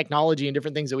had technology and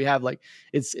different things that we have, like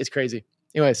it's crazy.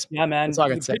 Anyways, Yeah, that's man. all I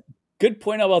got to say. Good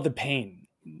point about the pain.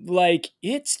 Like,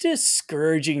 it's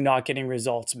discouraging not getting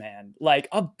results, man. Like,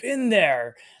 I've been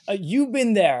there. You've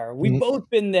been there. We've Mhm. both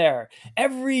been there.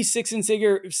 Every 6 and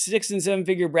 7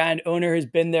 figure brand owner has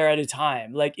been there at a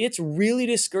time. Like, it's really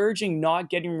discouraging not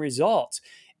getting results.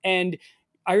 And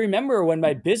I remember when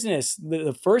my business,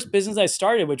 the first business I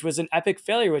started, which was an epic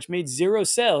failure, which made 0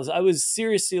 sales, I was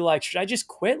seriously like, should I just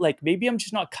quit? Like, maybe I'm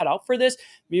just not cut out for this.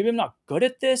 Maybe I'm not good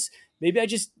at this. Maybe I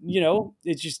just,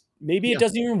 it's just, maybe it Yeah.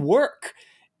 doesn't even work.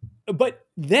 But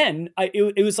then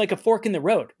it was like a fork in the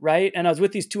road, right? And I was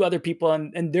with these 2 other people,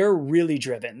 and they're really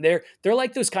driven. They're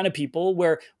like those kind of people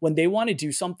where when they want to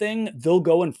do something, they'll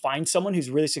go and find someone who's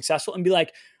really successful and be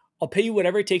like, I'll pay you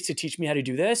whatever it takes to teach me how to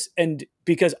do this. And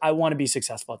because I want to be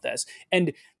successful at this.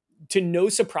 And to no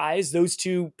surprise, those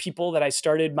 2 people that I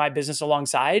started my business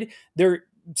alongside, they're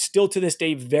still to this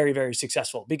day very, very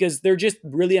successful because they're just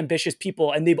really ambitious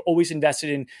people and they've always invested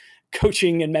in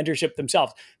coaching and mentorship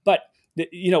themselves. But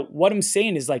what I'm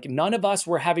saying is like none of us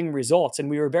were having results and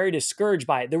we were very discouraged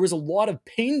by it. There was a lot of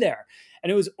pain there.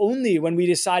 And it was only when we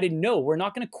decided, no, we're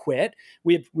not going to quit.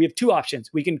 We have 2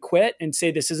 options. We can quit and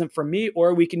say this isn't for me,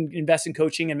 or we can invest in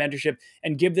coaching and mentorship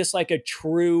and give this like a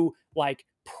true, like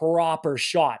proper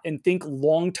shot and think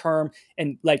long term.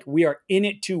 And like we are in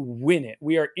it to win it.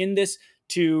 We are in this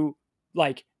to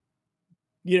like,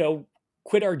 you know,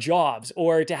 quit our jobs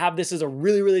or to have this as a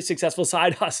really, really successful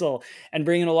side hustle and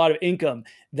bring in a lot of income.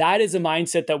 That is a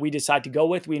mindset that we decide to go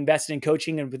with. We invested in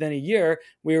coaching, and within a year,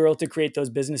 we were able to create those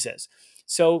businesses.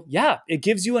 So yeah, it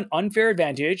gives you an unfair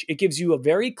advantage. It gives you a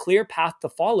very clear path to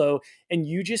follow, and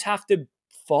you just have to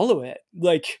follow it.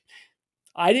 Like,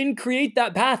 I didn't create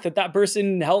that path that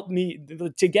person helped me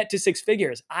to get to six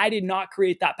figures. I did not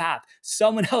create that path.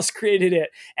 Someone else created it,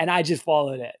 and I just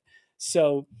followed it.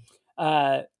 So,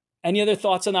 uh, any other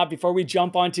thoughts on that before we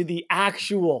jump onto the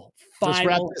actual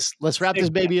final? Let's wrap this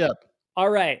baby up. All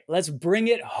right, let's bring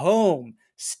it home.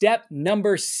 Step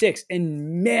number 6,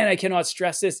 and man, I cannot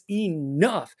stress this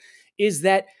enough, is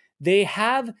that they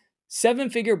have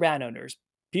 7-figure brand owners,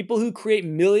 people who create $1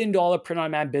 million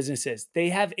print-on-demand businesses. They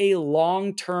have a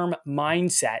long-term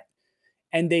mindset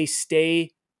and they stay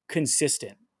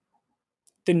consistent.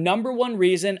 The number one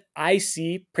reason I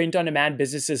see print-on-demand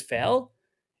businesses fail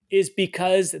is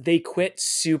because they quit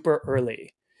super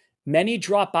early. Many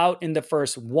drop out in the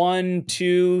first 1,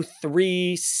 2,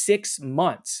 3, 6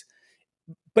 months.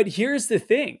 But here's the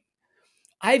thing.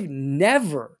 I've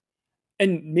never,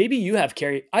 and maybe you have,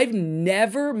 Carrie, I've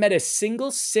never met a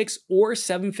single 6 or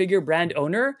 7-figure brand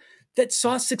owner that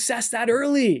saw success that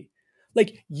early.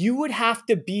 Like, you would have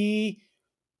to be,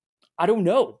 I don't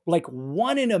know, like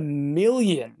 1 in a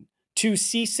million to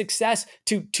see success,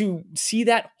 to see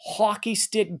that hockey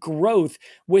stick growth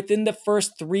within the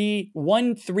first 3,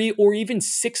 or even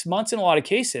 6 months in a lot of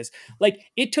cases. Like,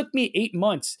 it took me 8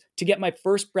 months to get my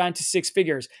first brand to 6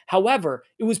 figures. However,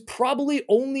 it was probably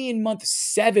only in month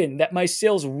 7 that my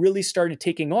sales really started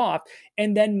taking off.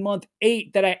 And then month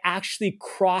 8 that I actually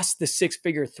crossed the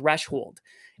 6-figure threshold.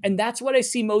 And that's what I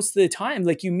see most of the time.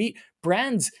 Like, you meet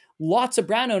brands, lots of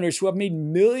brand owners who have made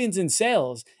millions in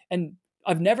sales, and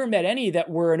I've never met any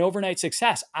that were an overnight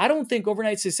success. I don't think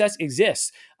overnight success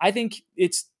exists. I think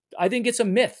it's a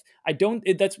myth.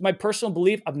 That's my personal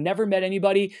belief. I've never met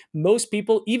anybody. Most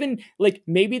people, even like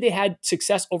maybe they had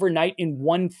success overnight in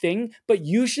one thing, but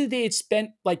usually they had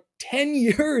spent like 10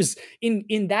 years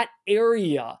in that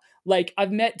area. Like,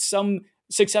 I've met some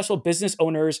successful business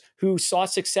owners who saw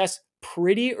success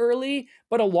pretty early,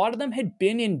 but a lot of them had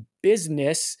been in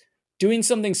business doing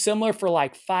something similar for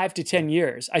like 5 to 10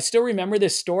 years. I still remember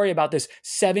this story about this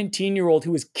 17-year-old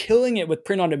who was killing it with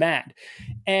print on demand.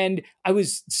 And I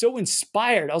was so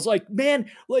inspired. I was like, man,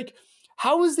 like,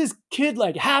 how is this kid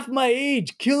like half my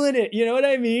age killing it? You know what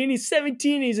I mean? He's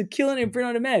 17, he's killing it in print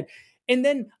on demand. And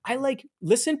then I like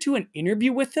listened to an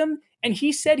interview with him, and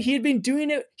he said he had been doing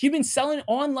it, he'd been selling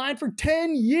online for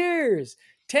 10 years.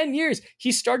 10 years.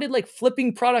 He started like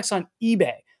flipping products on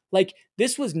eBay. Like,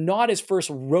 this was not his first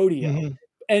rodeo. Mm-hmm.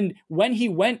 And when he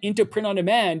went into print on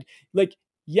demand, like,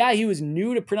 yeah, he was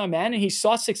new to print on demand and he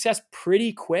saw success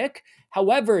pretty quick.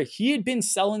 However, he had been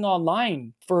selling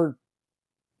online for,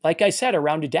 like I said,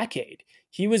 around a decade.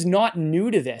 He was not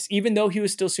new to this, even though he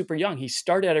was still super young. He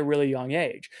started at a really young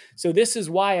age. So this is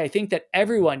why I think that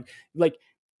everyone, like,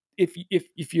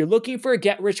 if you're looking for a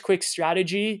get rich quick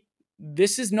strategy,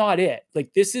 this is not it.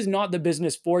 Like, this is not the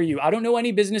business for you. I don't know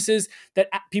any businesses that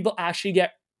people actually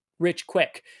get rich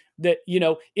quick. That, you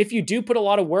know, if you do put a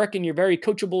lot of work and you're very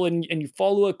coachable and you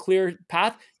follow a clear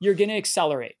path, you're going to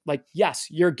accelerate. Like, yes,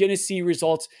 you're going to see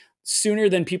results sooner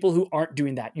than people who aren't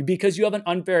doing that, because you have an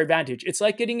unfair advantage. It's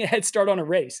like getting a head start on a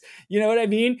race. You know what I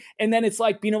mean? And then it's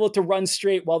like being able to run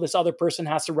straight while this other person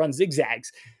has to run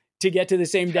zigzags to get to the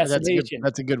same destination.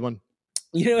 That's a good one.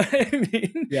 You know what I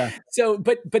mean? Yeah. So,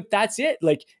 but that's it.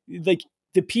 Like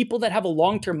the people that have a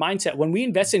long-term mindset, when we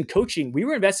invest in coaching, we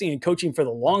were investing in coaching for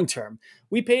the long term.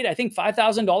 We paid, I think,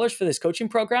 $5,000 for this coaching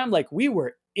program. Like, we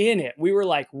were in it. We were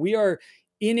like, we are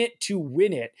in it to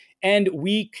win it. And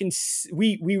we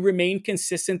remained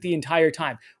consistent the entire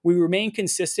time. We remained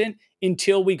consistent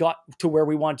until we got to where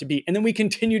we want to be. And then we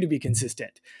continue to be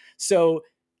consistent. So,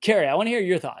 Carrie, I want to hear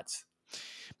your thoughts.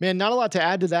 Man, not a lot to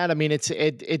add to that. I mean,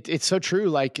 it's so true.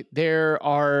 Like, there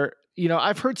are, you know,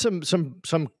 I've heard some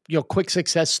quick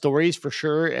success stories for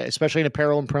sure, especially in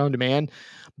apparel and print on demand.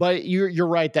 But you're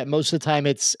right that most of the time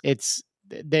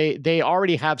they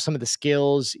already have some of the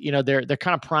skills. You know, they're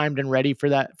kind of primed and ready for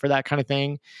that kind of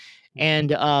thing.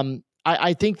 And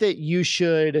I think that you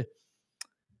should.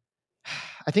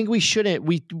 I think we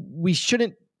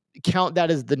shouldn't count that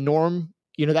as the norm.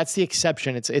 You know, that's the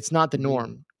exception. It's not the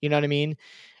norm. You know what I mean?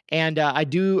 And I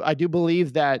do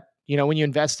believe that, you know, when you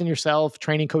invest in yourself,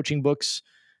 training, coaching, books,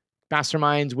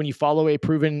 masterminds, when you follow a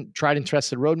proven, tried and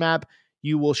trusted roadmap,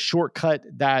 you will shortcut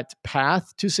that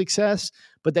path to success.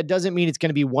 But that doesn't mean it's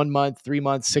going to be 1 month, 3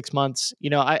 months, 6 months. You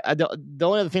know, the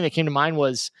only other thing that came to mind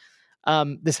was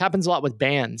this happens a lot with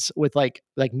bands, with like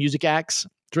music acts.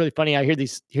 It's really funny. I hear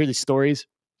these stories.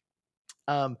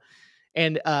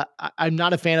 And I'm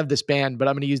not a fan of this band, but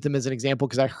I'm going to use them as an example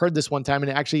because I heard this one time and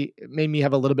it actually made me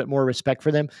have a little bit more respect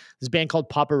for them. This band called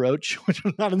Papa Roach, which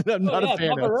I'm Oh not a yeah, fan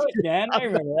Papa of. Roach, man. I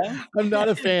I'm not, remember them. I'm not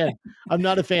a fan. I'm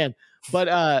not a fan, but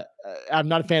I'm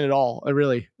not a fan at all. I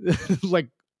really like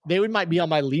might be on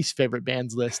my least favorite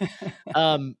bands list.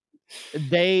 Um,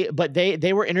 they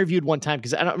were interviewed one time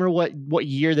because I don't remember what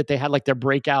year that they had like their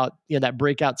breakout, that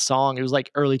breakout song. It was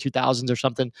like early 2000s or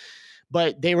something.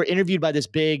 But they were interviewed by this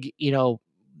big,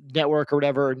 network or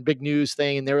whatever, and big news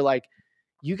thing, and they were like,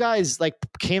 "You guys like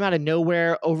came out of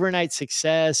nowhere, overnight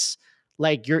success.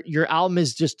 Like your album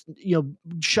is just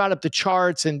shot up the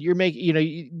charts, and you're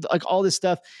making like all this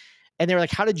stuff." And they were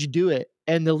like, "How did you do it?"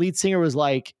 And the lead singer was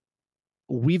like,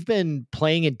 "We've been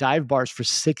playing in dive bars for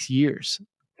 6 years.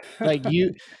 Like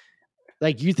you."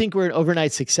 Like you think we're an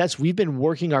overnight success? We've been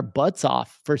working our butts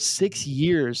off for 6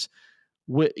 years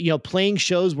with playing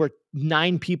shows where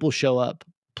 9 people show up,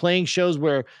 playing shows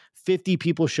where 50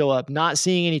 people show up, not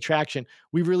seeing any traction.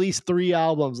 We've released 3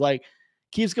 albums, like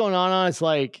keeps going on. It's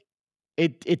like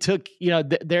it took,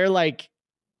 they're like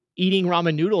eating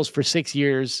ramen noodles for 6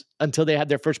 years until they had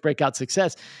their first breakout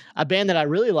success. A band that I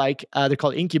really like, they're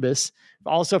called Incubus,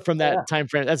 also from Oh, yeah. that time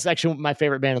frame. That's actually my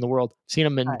favorite band in the world. Seen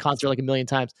them in Nice. concert like a million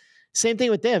times. Same thing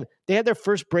with them. They had their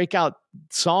first breakout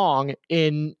song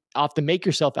off the Make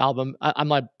Yourself album.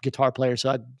 I'm a guitar player, so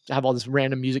I have all this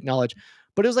random music knowledge.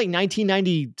 But it was like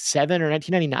 1997 or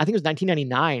 1999. I think it was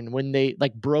 1999 when they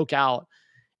like broke out,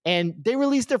 and they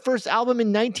released their first album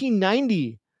in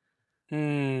 1990.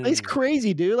 It's Hmm.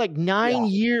 crazy, dude. Like Yeah. 9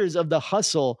 years of the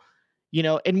hustle,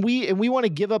 and we want to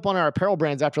give up on our apparel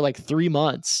brands after like 3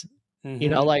 months.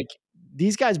 Mm-hmm. Like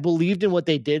these guys believed in what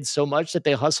they did so much that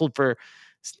they hustled for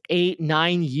 8,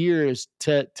 9 years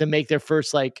to make their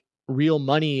first like real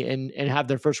money and have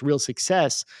their first real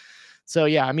success. So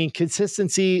yeah, I mean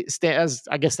consistency as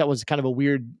I guess that was kind of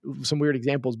some weird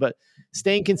examples, but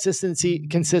staying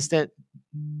consistent,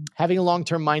 having a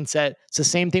long-term mindset. It's the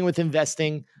same thing with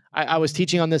investing. I was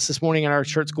teaching on this morning in our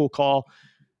church school call.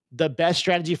 The best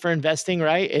strategy for investing,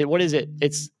 right? What is it?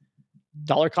 It's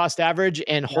dollar cost average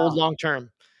and hold Yeah. long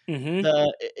term. Mm-hmm.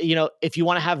 If you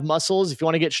want to have muscles, if you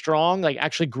want to get strong, like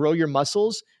actually grow your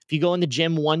muscles, if you go in the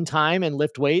gym one time and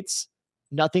lift weights,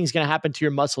 nothing's going to happen to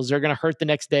your muscles. They're going to hurt the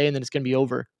next day and then it's going to be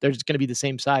over. They're just going to be the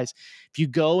same size. If you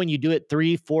go and you do it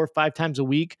 3, 4, 5 times a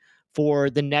week for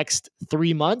the next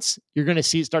 3 months, you're going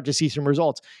to start to see some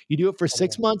results. You do it for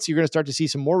 6 months, you're going to start to see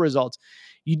some more results.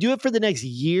 You do it for the next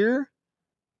year,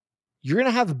 you're going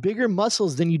to have bigger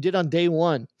muscles than you did on day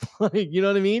one. You know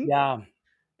what I mean? Yeah.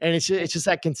 And it's just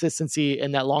that consistency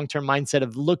and that long-term mindset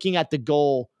of looking at the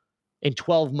goal in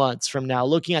 12 months from now,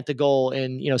 looking at the goal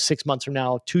in, 6 months from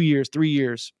now, 2 years, 3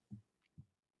 years.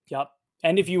 Yep.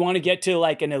 And if you want to get to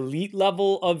like an elite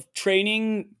level of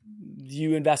training,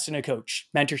 you invest in a coach,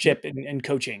 mentorship and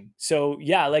coaching. So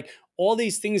yeah, like all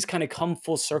these things kind of come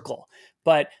full circle.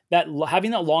 But that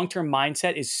having that long-term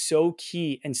mindset is so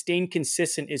key, and staying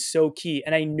consistent is so key.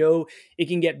 And I know it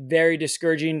can get very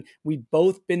discouraging. We've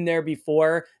both been there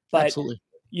before, but Absolutely.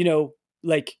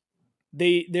 like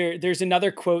there's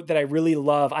another quote that I really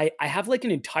love. I have like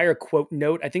an entire quote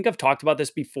note. I think I've talked about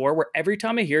this before, where every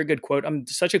time I hear a good quote, I'm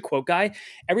such a quote guy.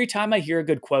 Every time I hear a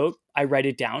good quote, I write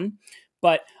it down.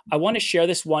 But I want to share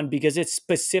this one because it's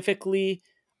specifically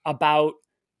about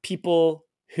people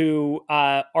who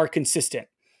are consistent.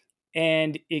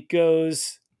 And it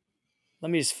goes,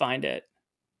 let me just find it.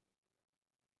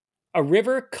 A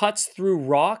river cuts through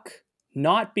rock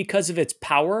not because of its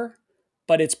power,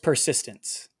 but its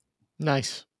persistence.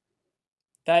 Nice.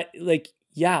 That like,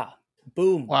 yeah,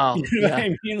 boom. You Wow. know what Yeah.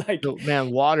 I mean? Like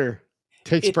Man, water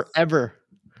takes it's forever.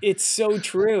 it's so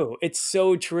true. It's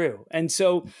so true. And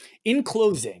so in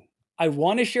closing, I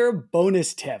want to share a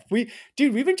bonus tip. We've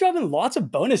been dropping lots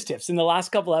of bonus tips in the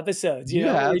last couple episodes, You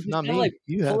where we have, just not kind of like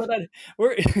me. You pull have. it out.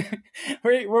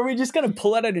 We're, where we just kind of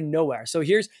pull it out of nowhere. So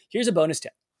here's a bonus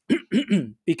tip.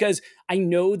 Because I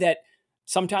know that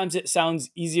sometimes it sounds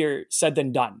easier said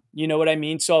than done. You know what I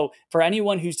mean? So for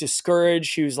anyone who's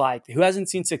discouraged, who hasn't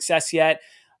seen success yet,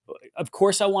 of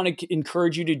course, I want to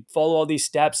encourage you to follow all these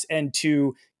steps and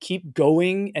to keep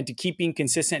going and to keep being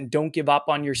consistent and don't give up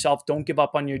on yourself. Don't give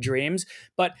up on your dreams.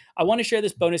 But I want to share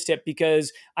this bonus tip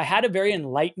because I had a very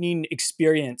enlightening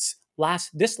experience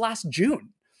this last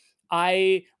June.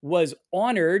 I was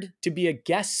honored to be a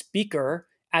guest speaker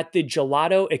at the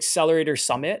Gelato Accelerator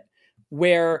Summit,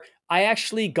 where I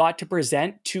actually got to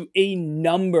present to a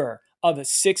number of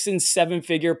 6 and 7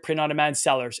 figure print on demand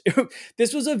sellers.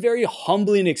 This was a very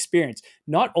humbling experience.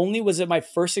 Not only was it my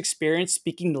first experience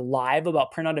speaking live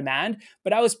about print on demand,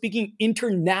 but I was speaking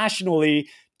internationally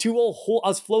to I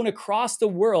was flown across the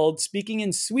world speaking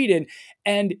in Sweden,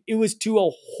 and it was to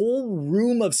a whole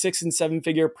room of 6 and 7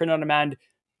 figure print on demand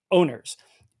owners.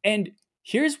 And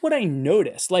here's what I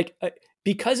noticed.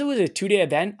 Because it was a 2-day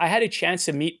event, I had a chance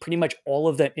to meet pretty much all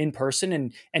of them in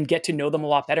person and get to know them a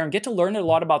lot better and get to learn a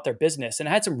lot about their business. And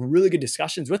I had some really good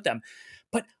discussions with them.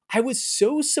 But I was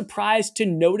so surprised to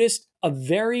notice a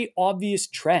very obvious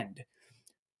trend.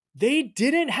 They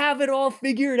didn't have it all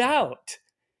figured out.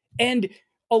 And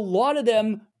a lot of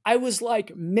them, I was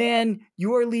like, man,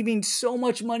 you are leaving so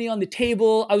much money on the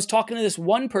table. I was talking to this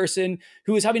one person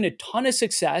who was having a ton of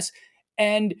success,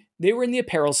 and they were in the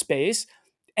apparel space,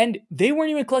 and they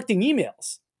weren't even collecting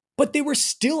emails, but they were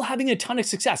still having a ton of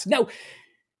success. Now,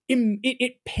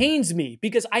 it pains me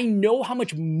because I know how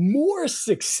much more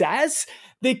success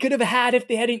they could have had if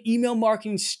they had an email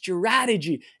marketing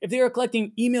strategy, if they were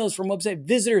collecting emails from website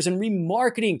visitors and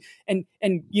remarketing. And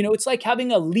it's like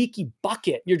having a leaky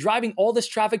bucket. You're driving all this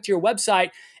traffic to your website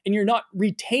and you're not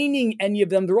retaining any of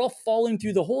them. They're all falling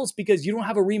through the holes because you don't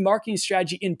have a remarketing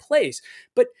strategy in place.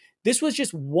 But this was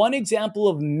just one example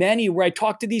of many where I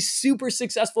talked to these super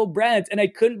successful brands and I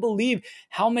couldn't believe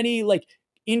how many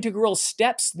integral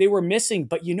steps they were missing.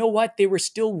 But you know what? They were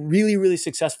still really, really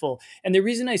successful. And the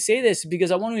reason I say this is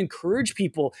because I want to encourage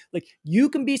people, you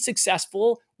can be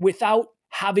successful without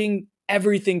having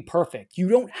everything perfect. You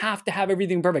don't have to have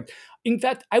everything perfect. In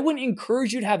fact, I wouldn't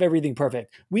encourage you to have everything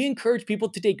perfect. We encourage people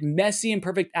to take messy and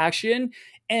perfect action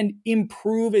and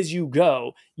improve as you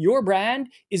go. Your brand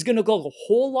is going to go a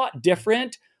whole lot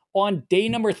different on day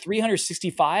number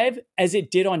 365 as it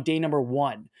did on day number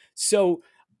 1. So,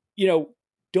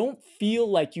 don't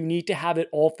feel like you need to have it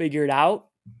all figured out.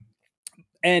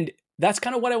 And that's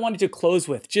kind of what I wanted to close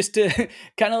with, just to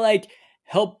kind of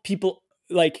help people,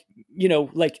 let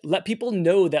people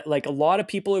know that a lot of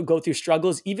people go through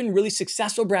struggles. Even really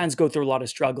successful brands go through a lot of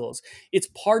struggles. It's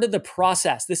part of the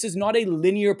process. This is not a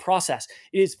linear process.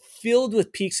 It is filled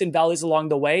with peaks and valleys along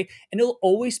the way, and it'll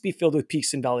always be filled with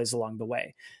peaks and valleys along the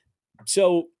way.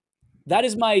 So that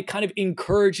is my kind of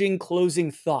encouraging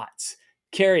closing thoughts.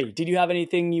 Carrie, did you have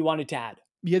anything you wanted to add?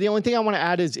 Yeah, the only thing I want to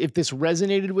add is if this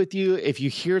resonated with you, if you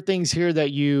hear things here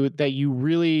that you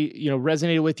really,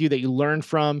 resonated with you, that you learned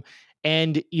from,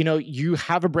 and, you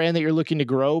have a brand that you're looking to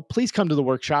grow, please come to the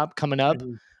workshop coming up.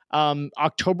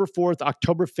 October 4th,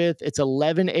 October 5th, it's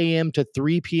 11 a.m. to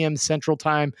 3 p.m. Central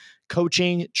Time,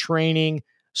 coaching, training,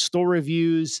 store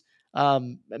reviews,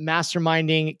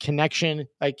 masterminding, connection.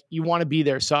 You want to be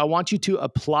there. So I want you to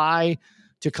apply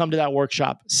to come to that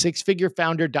workshop.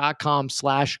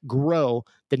 sixfigurefounder.com/grow,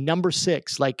 the number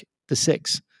 6, like the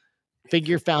 6,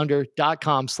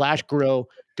 figurefounder.com/grow.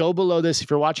 Go below this.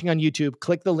 If you're watching on YouTube,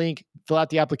 click the link, fill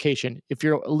out the application. If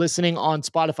you're listening on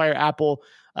Spotify or Apple,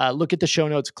 look at the show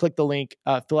notes, click the link,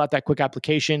 fill out that quick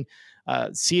application,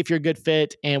 see if you're a good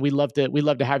fit. And we'd love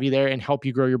to have you there and help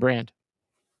you grow your brand.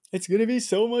 It's going to be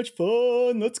so much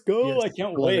fun. Let's go. Yes, I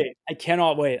can't wait. I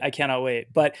cannot wait.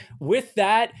 But with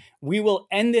that, we will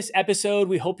end this episode.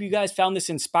 We hope you guys found this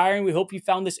inspiring. We hope you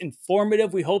found this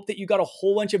informative. We hope that you got a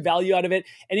whole bunch of value out of it.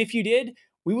 And if you did,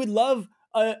 we would love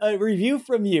a review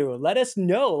from you. Let us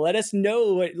know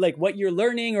what you're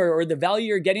learning or the value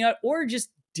you're getting out, or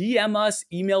just DM us,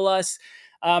 email us.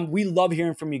 We love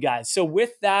hearing from you guys. So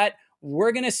with that,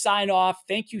 we're going to sign off.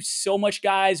 Thank you so much,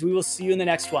 guys. We will see you in the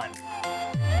next one.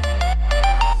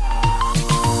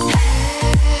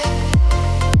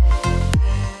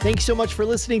 Thanks so much for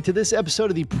listening to this episode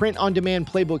of the Print on Demand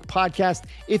Playbook podcast.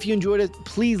 If you enjoyed it,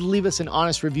 please leave us an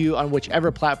honest review on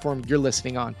whichever platform you're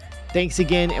listening on. Thanks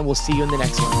again, and we'll see you in the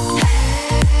next one.